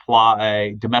 total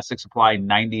supply, domestic supply,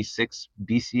 96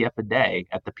 BCF a day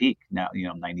at the peak. Now,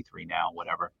 93 now,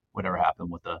 whatever happened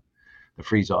with the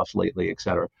freeze offs lately, et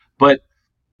cetera. But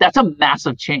that's a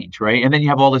massive change, right? And then you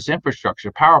have all this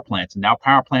infrastructure, power plants, and now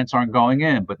power plants aren't going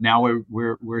in, but now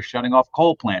we're shutting off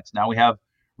coal plants. Now we have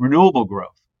renewable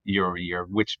growth year over year,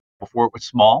 which before it was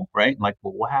small, right? Like,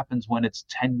 well, what happens when it's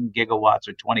 10 gigawatts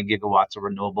or 20 gigawatts of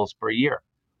renewables per year?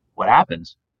 What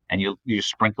happens? And you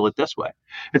sprinkle it this way.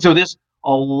 And so there's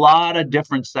a lot of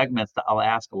different segments that I'll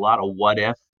ask, a lot of what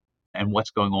if and what's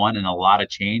going on, and a lot of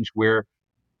change where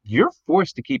you're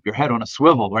forced to keep your head on a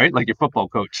swivel, right? Like your football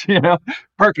coach,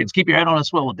 Perkins, keep your head on a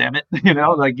swivel, damn it.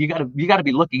 Like you gotta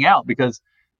be looking out because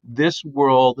this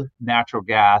world, natural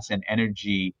gas and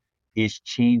energy is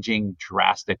changing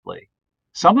drastically.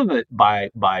 Some of it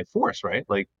by force, right?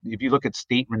 Like if you look at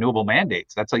state renewable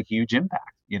mandates, that's a huge impact.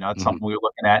 It's Mm-hmm. something we were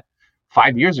looking at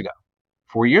 5 years ago,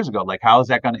 4 years ago. Like how is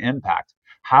that going to impact?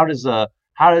 How does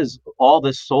all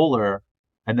this solar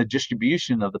and the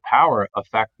distribution of the power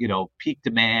affect peak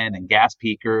demand and gas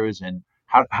peakers, and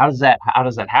how does that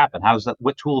happen?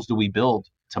 What tools do we build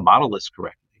to model this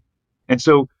correctly? And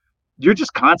so you're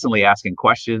just constantly asking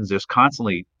questions. There's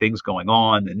constantly things going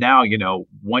on, and now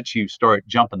once you start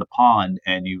jumping the pond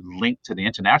and you link to the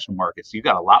international markets, you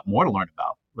got a lot more to learn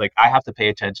about. Like I have to pay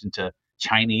attention to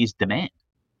Chinese demand,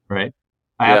 right?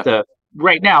 I have Yeah. to.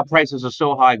 Right now, prices are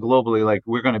so high globally, like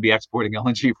we're going to be exporting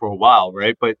LNG for a while,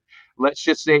 right? But let's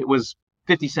just say it was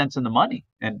 50 cents in the money,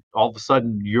 and all of a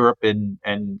sudden Europe and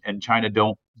China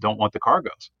don't want the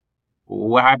cargoes.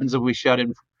 What happens if we shut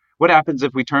in? What happens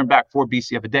if we turn back 4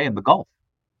 BCF a day in the Gulf,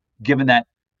 given that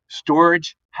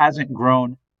storage hasn't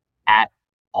grown at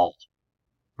all,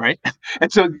 right?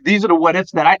 And so these are the what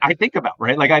ifs that I think about,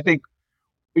 right? Like I think,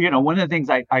 one of the things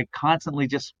I constantly,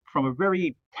 just from a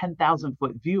very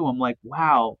 10,000-foot view, I'm like,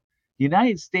 wow, the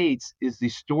United States is the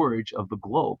storage of the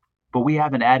globe, but we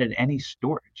haven't added any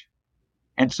storage.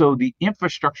 And so the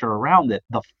infrastructure around it,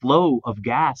 the flow of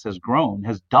gas has grown,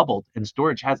 has doubled, and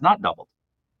storage has not doubled.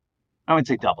 I wouldn't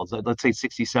say doubles, let's say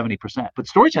 60, 70%, but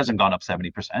storage hasn't gone up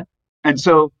 70%. And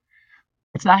so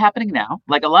it's not happening now.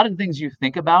 Like a lot of the things you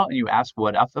think about and you ask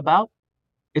what if about,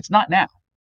 it's not now.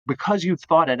 Because you've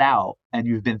thought it out and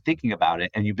you've been thinking about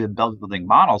it and you've been building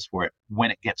models for it,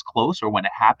 when it gets close or when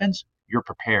it happens, you're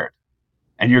prepared.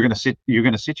 And you're going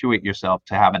to situate yourself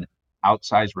to have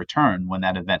outsized return when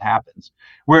that event happens.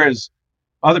 Whereas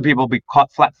other people be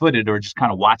caught flat-footed or just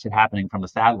kind of watch it happening from the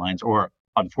sidelines, or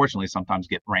unfortunately sometimes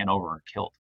get ran over or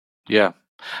killed. Yeah.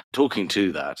 Talking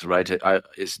to that, right,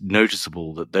 it's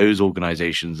noticeable that those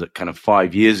organizations that kind of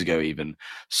 5 years ago even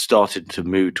started to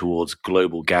move towards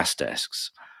global gas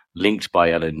desks linked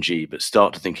by LNG, but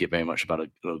start to think it very much about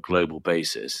a global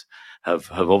basis, have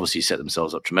obviously set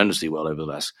themselves up tremendously well over the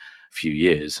last few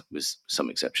years, with some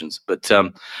exceptions. But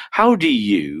how do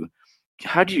you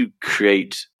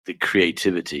create the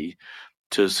creativity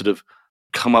to sort of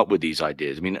come up with these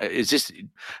ideas? I mean,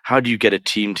 how do you get a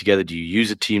team together? Do you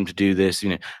use a team to do this?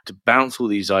 To bounce all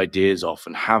these ideas off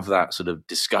and have that sort of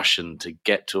discussion to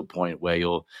get to a point where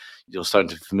you're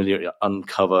starting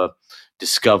to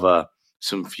discover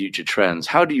some future trends.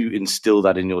 How do you instill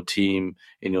that in your team,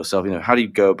 in yourself? How do you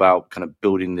go about kind of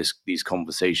building these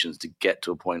conversations to get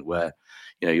to a point where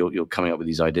you're coming up with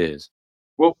these ideas?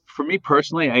 Well, for me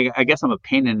personally, I guess I'm a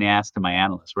pain in the ass to my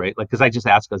analysts, right? Like, because I just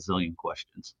ask a zillion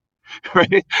questions,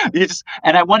 right?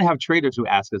 And I want to have traders who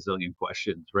ask a zillion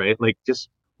questions, right? Like, just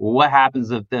what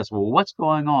happens if this? Well, what's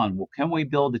going on? Well, can we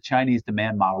build a Chinese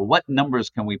demand model? What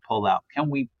numbers can we pull out? Can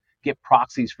we get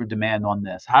proxies for demand on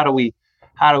this? How do we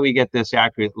get this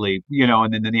accurately?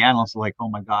 And then the analysts are like, oh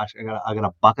my gosh, I got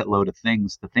a bucket load of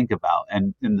things to think about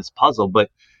and in this puzzle.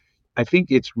 But I think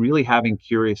it's really having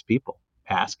curious people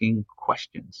asking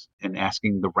questions and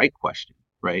asking the right question,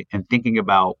 right? And thinking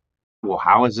about, well,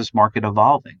 how is this market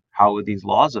evolving? How are these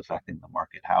laws affecting the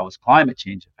market? How is climate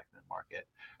change affecting the market?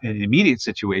 In an immediate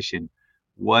situation,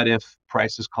 what if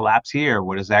prices collapse here?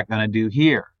 What is that going to do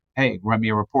here? Hey, run me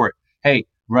a report. Hey,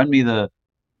 run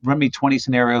me 20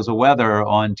 scenarios of weather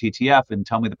on TTF and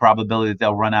tell me the probability that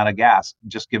they'll run out of gas.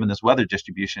 Just given this weather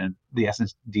distribution, the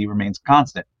S&D remains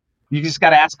constant. You just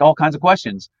got to ask all kinds of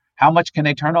questions. How much can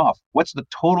they turn off? What's the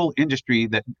total industry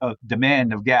that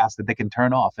demand of gas that they can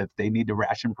turn off if they need to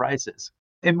ration prices?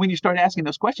 And when you start asking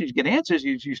those questions, you get answers.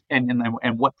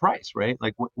 And what price, right?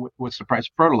 Like what's the price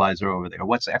of fertilizer over there?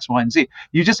 What's X, Y, and Z?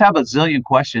 You just have a zillion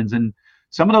questions, and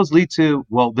some of those lead to,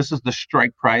 well, this is the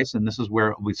strike price, and this is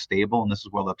where it'll be stable, and this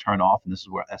is where they'll turn off, and this is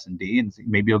where S&D, and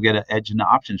maybe you'll get an edge in the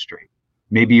options trade.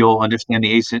 Maybe you'll understand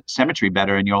the asymmetry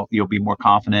better, and you'll be more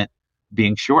confident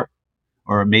being short,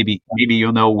 or maybe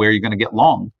you'll know where you're going to get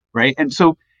long, right? And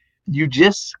so you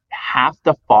just have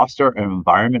to foster an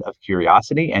environment of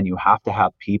curiosity, and you have to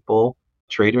have people,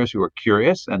 traders who are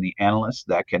curious, and the analysts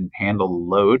that can handle the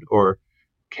load or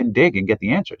can dig and get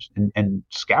the answers and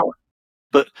scour.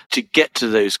 But to get to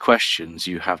those questions,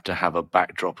 you have to have a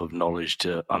backdrop of knowledge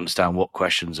to understand what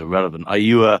questions are relevant. Are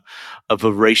you a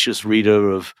voracious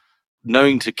reader of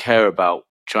knowing to care about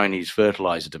Chinese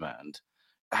fertilizer demand?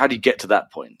 How do you get to that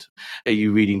point? Are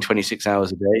you reading 26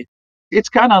 hours a day? It's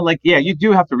kind of like, yeah, you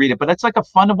do have to read it, but it's like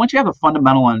once you have a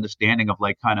fundamental understanding of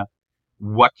like kind of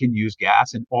what can use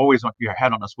gas, and always on your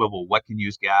head on a swivel, what can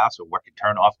use gas or what can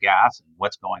turn off gas and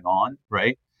what's going on,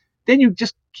 right? Then you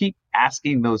just keep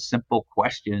asking those simple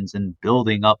questions and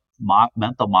building up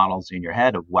mental models in your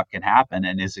head of what can happen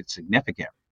and is it significant?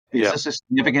 Yeah. Is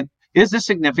this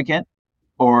significant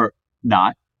or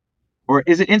not? Or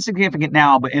is it insignificant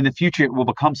now, but in the future it will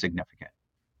become significant,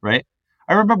 right?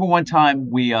 I remember one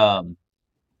time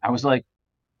I was like,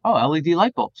 oh, LED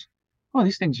light bulbs. Oh,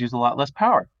 these things use a lot less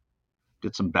power.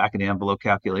 Did some back of the envelope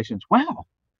calculations. Wow,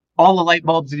 all the light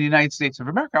bulbs in the United States of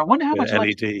America. I wonder how much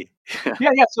LED.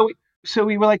 Yeah. So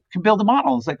we were like, can build a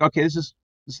model. It's like, okay, this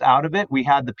is out of it. We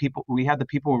had the people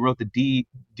who wrote the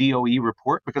DOE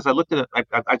report, because I looked at it.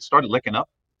 I started looking up,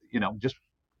 just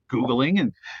Googling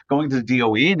and going to the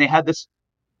DOE, and they had this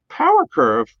power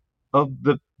curve of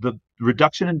the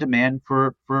reduction in demand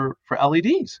for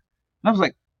LEDs. And I was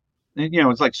like,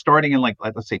 it's like starting in like,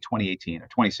 let's say 2018 or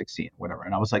 2016, whatever.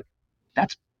 And I was like,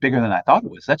 that's bigger than I thought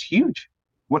it was. That's huge.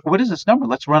 What is this number?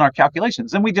 Let's run our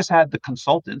calculations. Then we just had the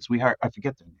consultants. I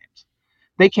forget their names.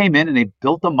 They came in and they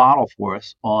built a model for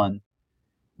us on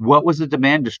what was the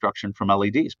demand destruction from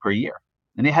LEDs per year.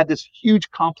 And they had this huge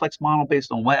complex model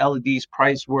based on what LEDs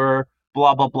price were,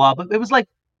 blah, blah, blah. But it was like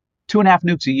 2.5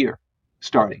 nukes a year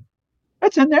starting.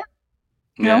 That's in there.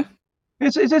 Yeah.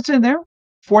 It's in there.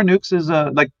 4 nukes is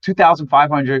like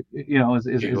 2,500,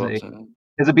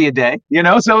 is a be a day,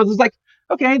 So it was like,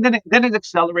 okay, then it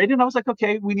accelerated. And I was like,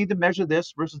 okay, we need to measure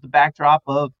this versus the backdrop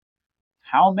of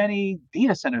how many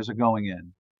data centers are going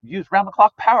in, use round the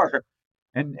clock power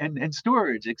and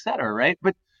storage, et cetera, right?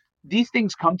 But these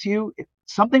things come to you,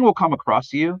 something will come across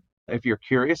to you if you're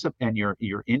curious and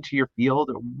you're into your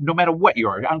field, no matter what you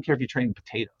are. I don't care if you're trading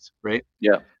potatoes, right?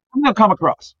 Yeah. I'm gonna come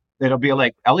across. It'll be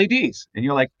like LEDs, and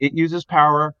you're like, it uses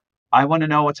power. I want to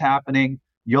know what's happening.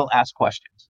 You'll ask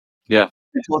questions. Yeah.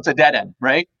 until it's a dead end,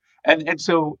 right? And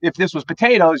so if this was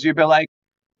potatoes, you'd be like,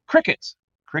 crickets.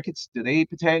 Crickets, do they eat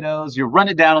potatoes? You run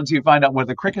it down until you find out whether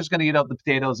the cricket's going to eat up the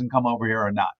potatoes and come over here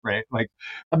or not, right? Like,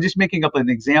 I'm just making up an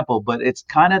example, but it's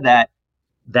kind of that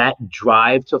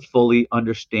drive to fully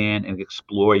understand and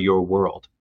explore your world.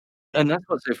 And that's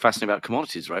what's so fascinating about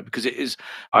commodities, right? Because it is,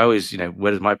 I always,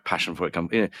 where does my passion for it come?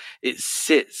 It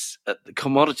sits at the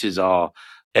commodities are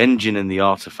engine and the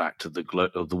artifact of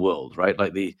of the world, right?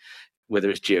 Like whether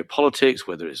it's geopolitics,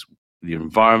 whether it's the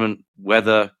environment,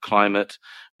 weather, climate,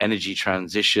 energy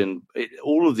transition,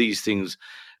 all of these things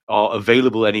are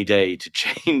available any day to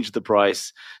change the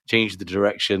price, change the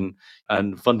direction,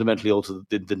 and fundamentally alter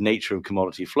the nature of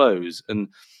commodity flows. And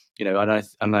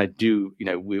I do,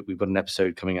 we've got an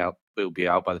episode coming out. It'll be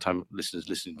out by the time listeners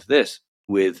listening to this,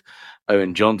 with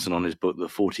Owen Johnson on his book, The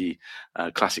 40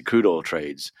 Classic Crude Oil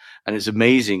Trades. And it's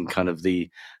amazing kind of the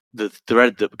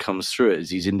thread that comes through it is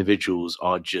these individuals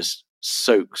are just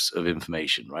soaks of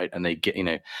information, right? And they get,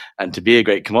 and to be a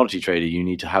great commodity trader, you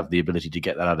need to have the ability to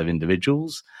get that out of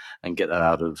individuals and get that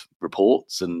out of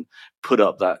reports and put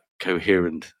up that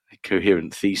coherent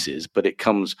thesis. But it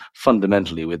comes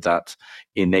fundamentally with that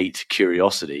innate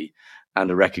curiosity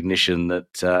and a recognition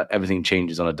that everything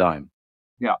changes on a dime.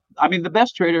 Yeah. I mean, the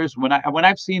best traders, when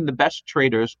I've seen the best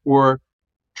traders or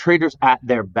traders at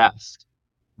their best,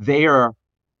 they are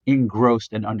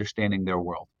engrossed in understanding their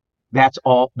world. That's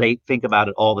all they think about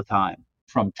it all the time,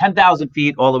 from 10,000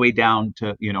 feet all the way down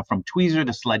to, from tweezer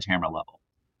to sledgehammer level,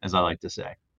 as I like to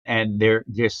say. And they're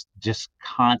just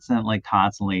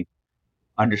constantly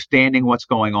understanding what's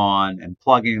going on and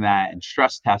plugging that and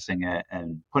stress testing it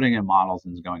and putting in models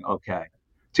and going, okay,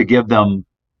 to give them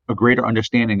a greater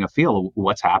understanding of feel of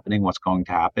what's happening, what's going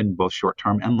to happen, both short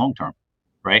term and long term,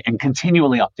 right? And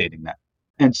continually updating that.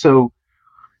 And so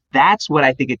that's what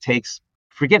I think it takes.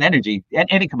 Forget energy,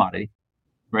 any commodity,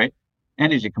 right?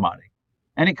 Energy commodity,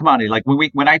 any commodity. Like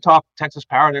when I talk Texas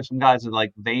Power, there's some guys that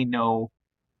like they know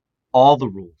all the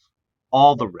rules,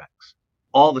 all the regs,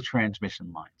 all the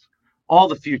transmission lines, all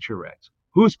the future regs,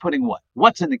 who's putting what,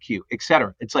 what's in the queue,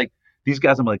 etc. It's like these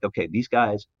guys. I'm like, okay, these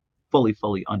guys fully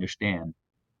understand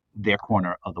their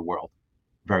corner of the world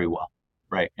very well,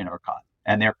 right? In ERCOT,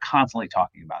 and they're constantly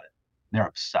talking about it. They're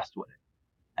obsessed with it.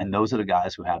 And those are the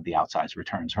guys who have the outsized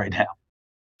returns right now.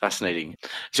 Fascinating.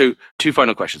 So 2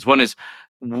 final questions. One is,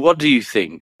 what do you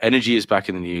think? Energy is back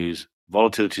in the news,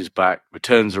 volatility is back,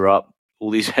 returns are up, all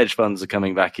these hedge funds are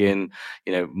coming back in,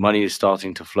 money is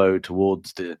starting to flow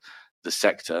towards the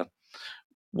sector.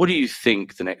 What do you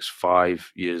think the next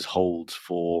 5 years holds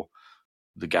for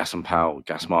the gas and power,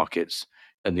 gas markets,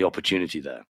 and the opportunity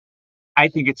there? I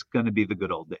think it's going to be the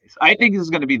good old days. I think this is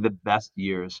going to be the best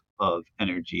years of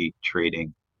energy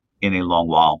trading in a long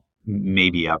while,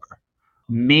 maybe ever.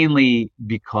 Mainly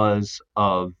because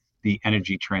of the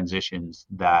energy transitions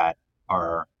that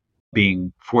are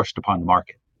being forced upon the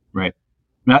market, right?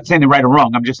 I'm not saying they're right or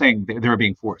wrong. I'm just saying they're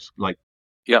being forced. Like,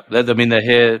 yeah, they're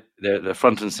here. They're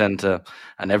front and center,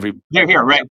 and they're here,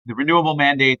 right? The renewable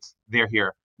mandates, they're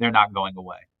here. They're not going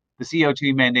away. The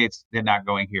CO2 mandates, they're not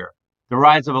going here. The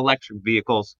rise of electric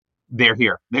vehicles, they're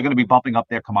here. They're going to be bumping up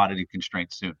their commodity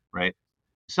constraints soon, right?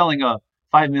 Selling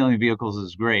 5 million vehicles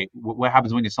is great. What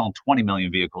happens when you're selling 20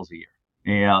 million vehicles a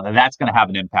year? And that's going to have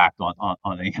an impact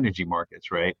on the energy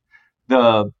markets, right?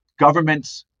 The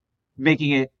government's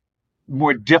making it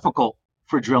more difficult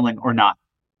for drilling or not.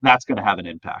 That's going to have an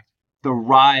impact. The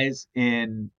rise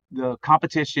in the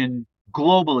competition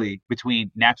globally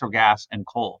between natural gas and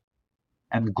coal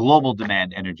and global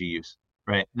demand energy use,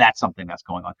 right? That's something that's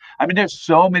going on. I mean, there's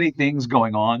so many things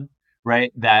going on,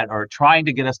 right, that are trying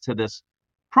to get us to this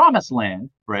promised land,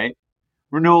 right?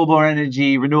 Renewable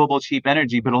energy, renewable cheap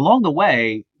energy. But along the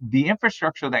way, the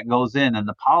infrastructure that goes in and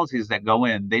the policies that go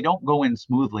in, they don't go in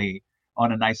smoothly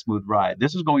on a nice, smooth ride.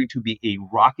 This is going to be a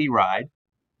rocky ride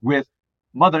with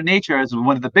Mother Nature as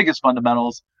one of the biggest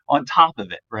fundamentals on top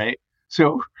of it, right?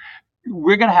 So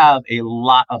we're going to have a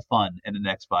lot of fun in the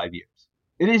next 5 years.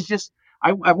 It is just,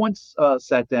 I once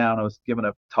sat down, I was giving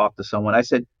a talk to someone. I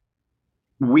said,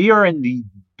 we are in the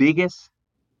biggest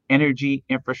energy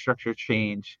infrastructure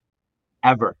change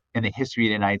ever in the history of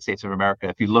the United States of America.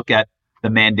 If you look at the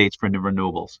mandates for new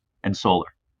renewables and solar,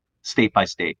 state by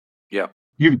state, yeah,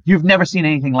 you've never seen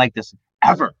anything like this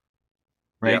ever,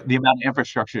 right? Yeah. The amount of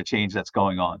infrastructure change that's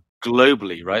going on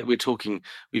globally, right?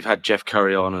 We've had Jeff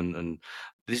Curry on, and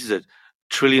this is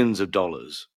trillions of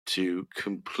dollars to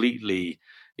completely,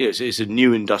 it's a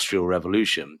new industrial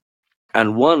revolution,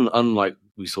 and one unlike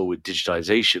we saw with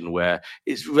digitization, where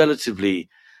it's relatively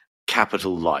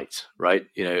capital light, right?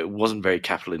 It wasn't very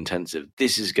capital intensive.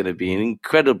 This is going to be an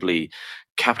incredibly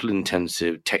capital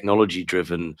intensive, technology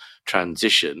driven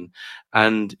transition.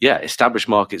 And yeah, established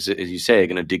markets, as you say, are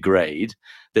going to degrade.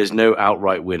 There's no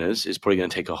outright winners. It's probably going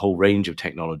to take a whole range of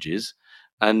technologies.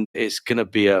 And it's going to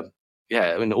be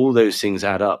I mean, all those things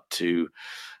add up to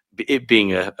it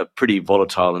being a pretty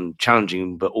volatile and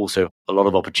challenging, but also a lot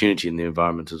of opportunity in the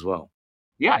environment as well.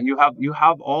 Yeah, you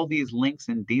have all these links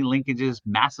and delinkages,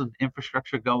 massive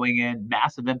infrastructure going in,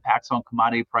 massive impacts on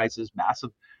commodity prices, massive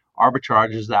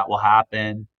arbitrages that will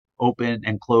happen, open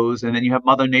and close, and then you have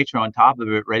Mother Nature on top of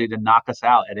it, ready to knock us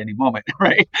out at any moment,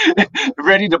 right?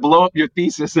 Ready to blow up your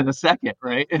thesis in a second,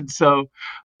 right? And so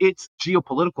it's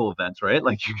geopolitical events, right?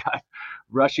 Like you got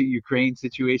Russia, Ukraine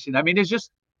situation. I mean, there's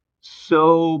just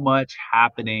so much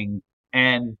happening,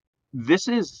 and this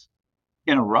is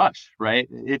in a rush, right?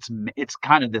 It's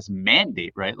kind of this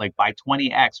mandate, right? Like by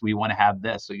 20x, we want to have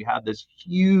this. So you have this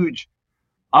huge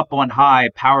up on high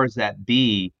powers that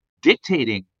be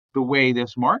dictating the way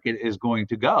this market is going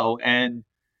to go. And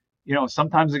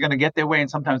sometimes they're going to get their way and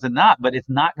sometimes they're not, but it's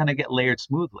not going to get layered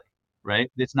smoothly,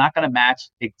 right? It's not going to match.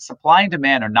 Supply and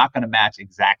demand are not going to match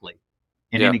exactly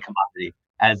in Yeah. any commodity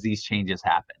as these changes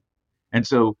happen. And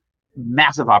so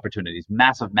massive opportunities,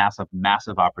 massive, massive,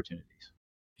 massive opportunities.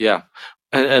 Yeah.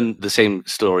 And the same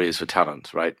story is for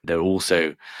talent, right? There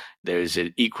is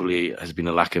equally has been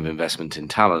a lack of investment in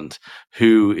talent.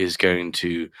 Who is going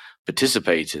to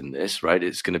participate in this, right?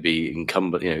 It's going to be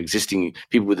incumbent, existing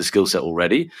people with the skill set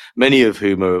already, many of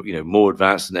whom are, more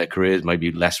advanced in their careers,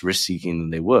 maybe less risk seeking than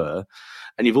they were.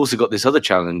 And you've also got this other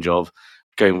challenge of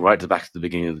going right to the back to the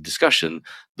beginning of the discussion.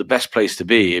 The best place to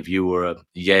be if you were a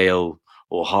Yale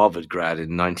or Harvard grad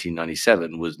in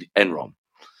 1997 was Enron.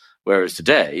 Whereas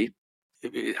today,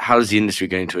 how is the industry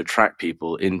going to attract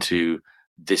people into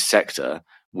this sector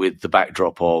with the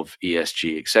backdrop of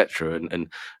ESG, etc.,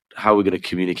 and how we're going to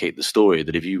communicate the story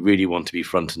that if you really want to be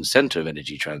front and center of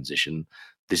energy transition,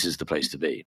 this is the place to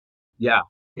be. Yeah.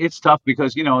 It's tough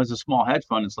because, as a small hedge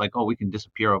fund, it's like, oh, we can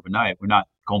disappear overnight. We're not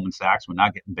Goldman Sachs. We're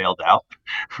not getting bailed out,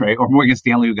 right? Or Morgan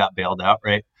Stanley, who got bailed out,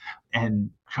 right? And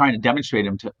trying to demonstrate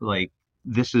them to like,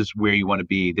 this is where you want to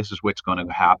be. This is what's going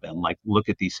to happen. Like, look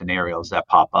at these scenarios that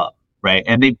pop up, right?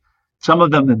 And some of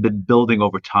them have been building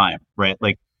over time, right?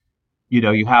 Like,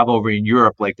 you have over in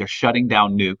Europe, like they're shutting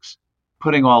down nukes,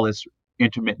 putting all this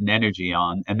intermittent energy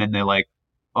on, and then they're like,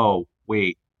 oh,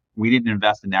 wait, we didn't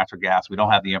invest in natural gas. We don't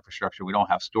have the infrastructure. We don't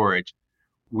have storage.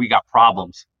 We got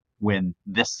problems when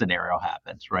this scenario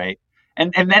happens, right?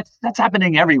 And that's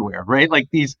happening everywhere, right? Like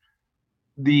the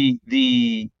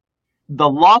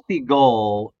lofty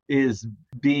goal is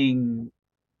being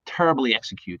terribly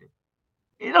executed.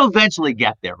 It'll eventually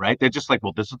get there, right? They're just like,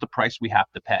 well, this is the price we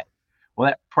have to pay. Well,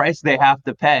 that price they have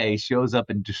to pay shows up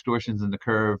in distortions in the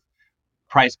curve,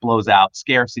 price blows out,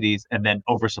 scarcities, and then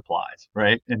oversupplies,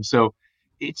 right? And so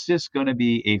it's just going to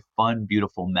be a fun,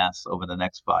 beautiful mess over the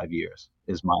next 5 years.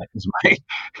 Is my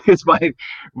is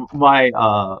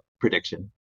my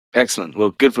prediction. Excellent.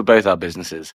 Well, good for both our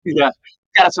businesses. Yeah,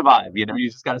 gotta survive. You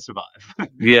just gotta survive.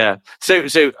 Yeah. So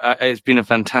it's been a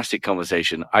fantastic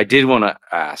conversation. I did want to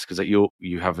ask because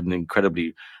you have an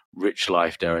incredibly rich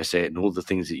life, dare I say it, and all the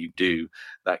things that you do.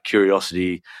 That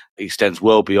curiosity extends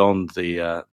well beyond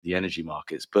the energy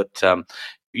markets. But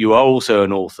you are also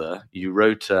an author. You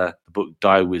wrote the book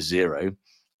 "Die with Zero."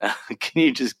 Can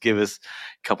you just give us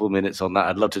a couple of minutes on that?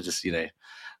 I'd love to just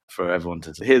for everyone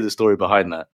to hear the story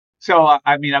behind that. So,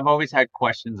 I mean, I've always had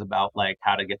questions about like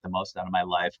how to get the most out of my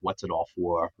life. What's it all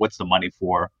for? What's the money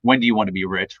for? When do you want to be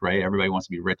rich, right? Everybody wants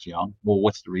to be rich young. Well,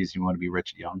 what's the reason you want to be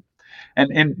rich young?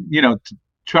 And to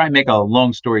try and make a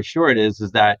long story short is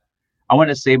that I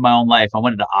wanted to save my own life. I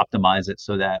wanted to optimize it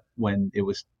so that when it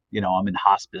was, I'm in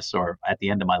hospice or at the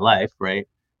end of my life, right,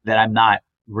 that I'm not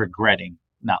regretting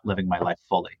not living my life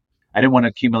fully. I didn't want to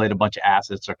accumulate a bunch of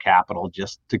assets or capital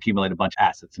just to accumulate a bunch of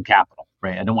assets and capital,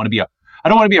 right? I don't want to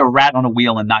be a rat on a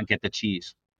wheel and not get the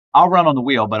cheese. I'll run on the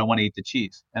wheel, but I want to eat the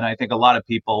cheese. And I think a lot of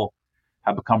people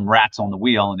have become rats on the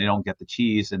wheel and they don't get the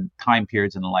cheese, and time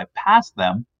periods in their life pass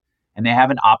them and they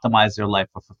haven't optimized their life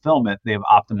for fulfillment. They've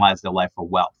optimized their life for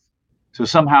wealth. So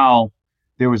somehow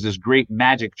there was this great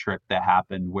magic trick that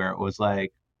happened where it was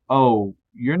like, oh,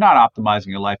 you're not optimizing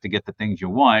your life to get the things you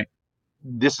want.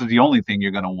 This is the only thing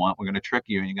you're going to want. We're going to trick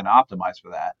you and you're going to optimize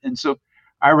for that. And so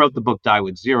I wrote the book Die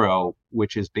with Zero,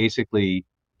 which is basically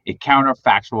a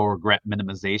counterfactual regret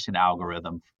minimization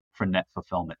algorithm for net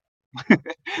fulfillment.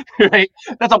 Right?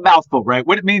 That's a mouthful, right?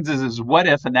 What it means is what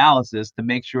if analysis to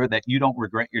make sure that you don't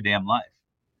regret your damn life.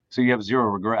 So you have zero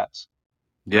regrets.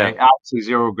 Yeah. Right? Obviously,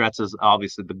 zero regrets is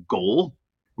obviously the goal.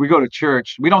 We go to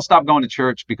church. We don't stop going to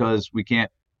church because we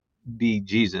can't be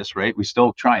Jesus, right? We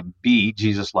still try and be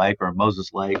Jesus-like or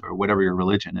Moses-like or whatever your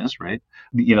religion is, right?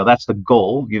 That's the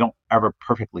goal. You don't ever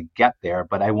perfectly get there,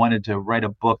 but I wanted to write a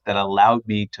book that allowed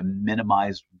me to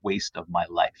minimize waste of my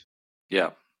life.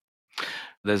 Yeah.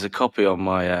 There's a copy on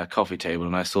my coffee table,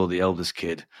 and I saw the eldest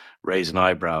kid raise an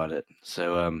eyebrow at it.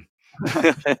 So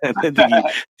I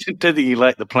don't think he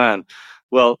liked the plan.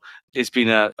 Well, it's been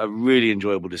a really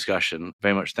enjoyable discussion.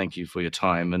 Very much thank you for your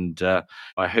time, and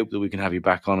I hope that we can have you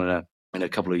back on in a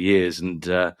couple of years and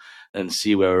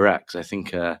see where we're at. 'Cause I think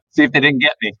see if they didn't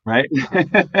get me, right?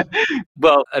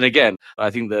 well, and again,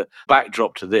 I think the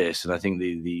backdrop to this, and I think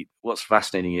the what's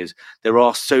fascinating is there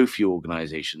are so few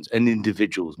organizations and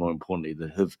individuals, more importantly,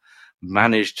 that have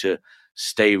managed to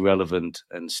stay relevant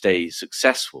and stay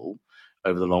successful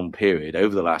over the long period,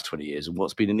 over the last 20 years, and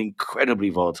what's been an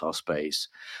incredibly volatile space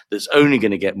that's only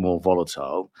going to get more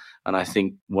volatile. And I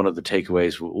think one of the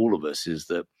takeaways for all of us is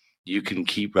that you can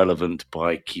keep relevant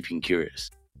by keeping curious.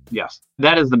 Yes,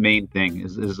 that is the main thing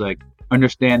is like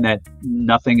understand that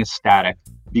nothing is static.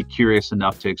 Be curious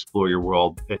enough to explore your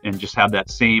world and just have that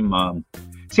same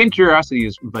curiosity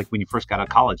as like when you first got out of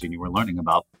college and you were learning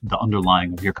about the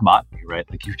underlying of your commodity, right?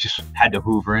 Like you just had to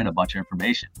hoover in a bunch of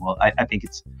information. Well, I think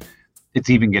it's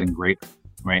even getting greater,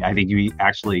 right? I think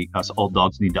us old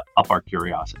dogs need to up our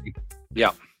curiosity.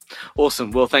 Yeah.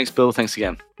 Awesome. Well, thanks, Bill. Thanks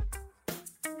again.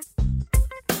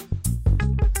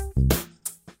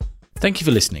 Thank you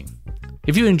for listening.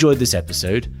 If you enjoyed this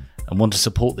episode and want to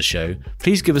support the show,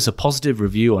 please give us a positive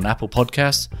review on Apple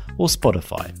Podcasts or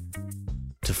Spotify.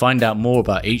 To find out more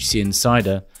about HC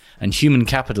Insider and Human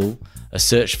Capital, a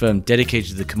search firm dedicated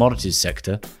to the commodities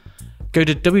sector, go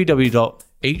to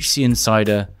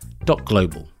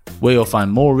www.hcinsider.global, where you'll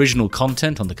find more original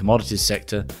content on the commodities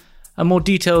sector and more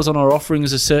details on our offering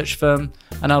as a search firm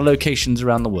and our locations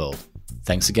around the world.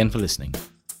 Thanks again for listening.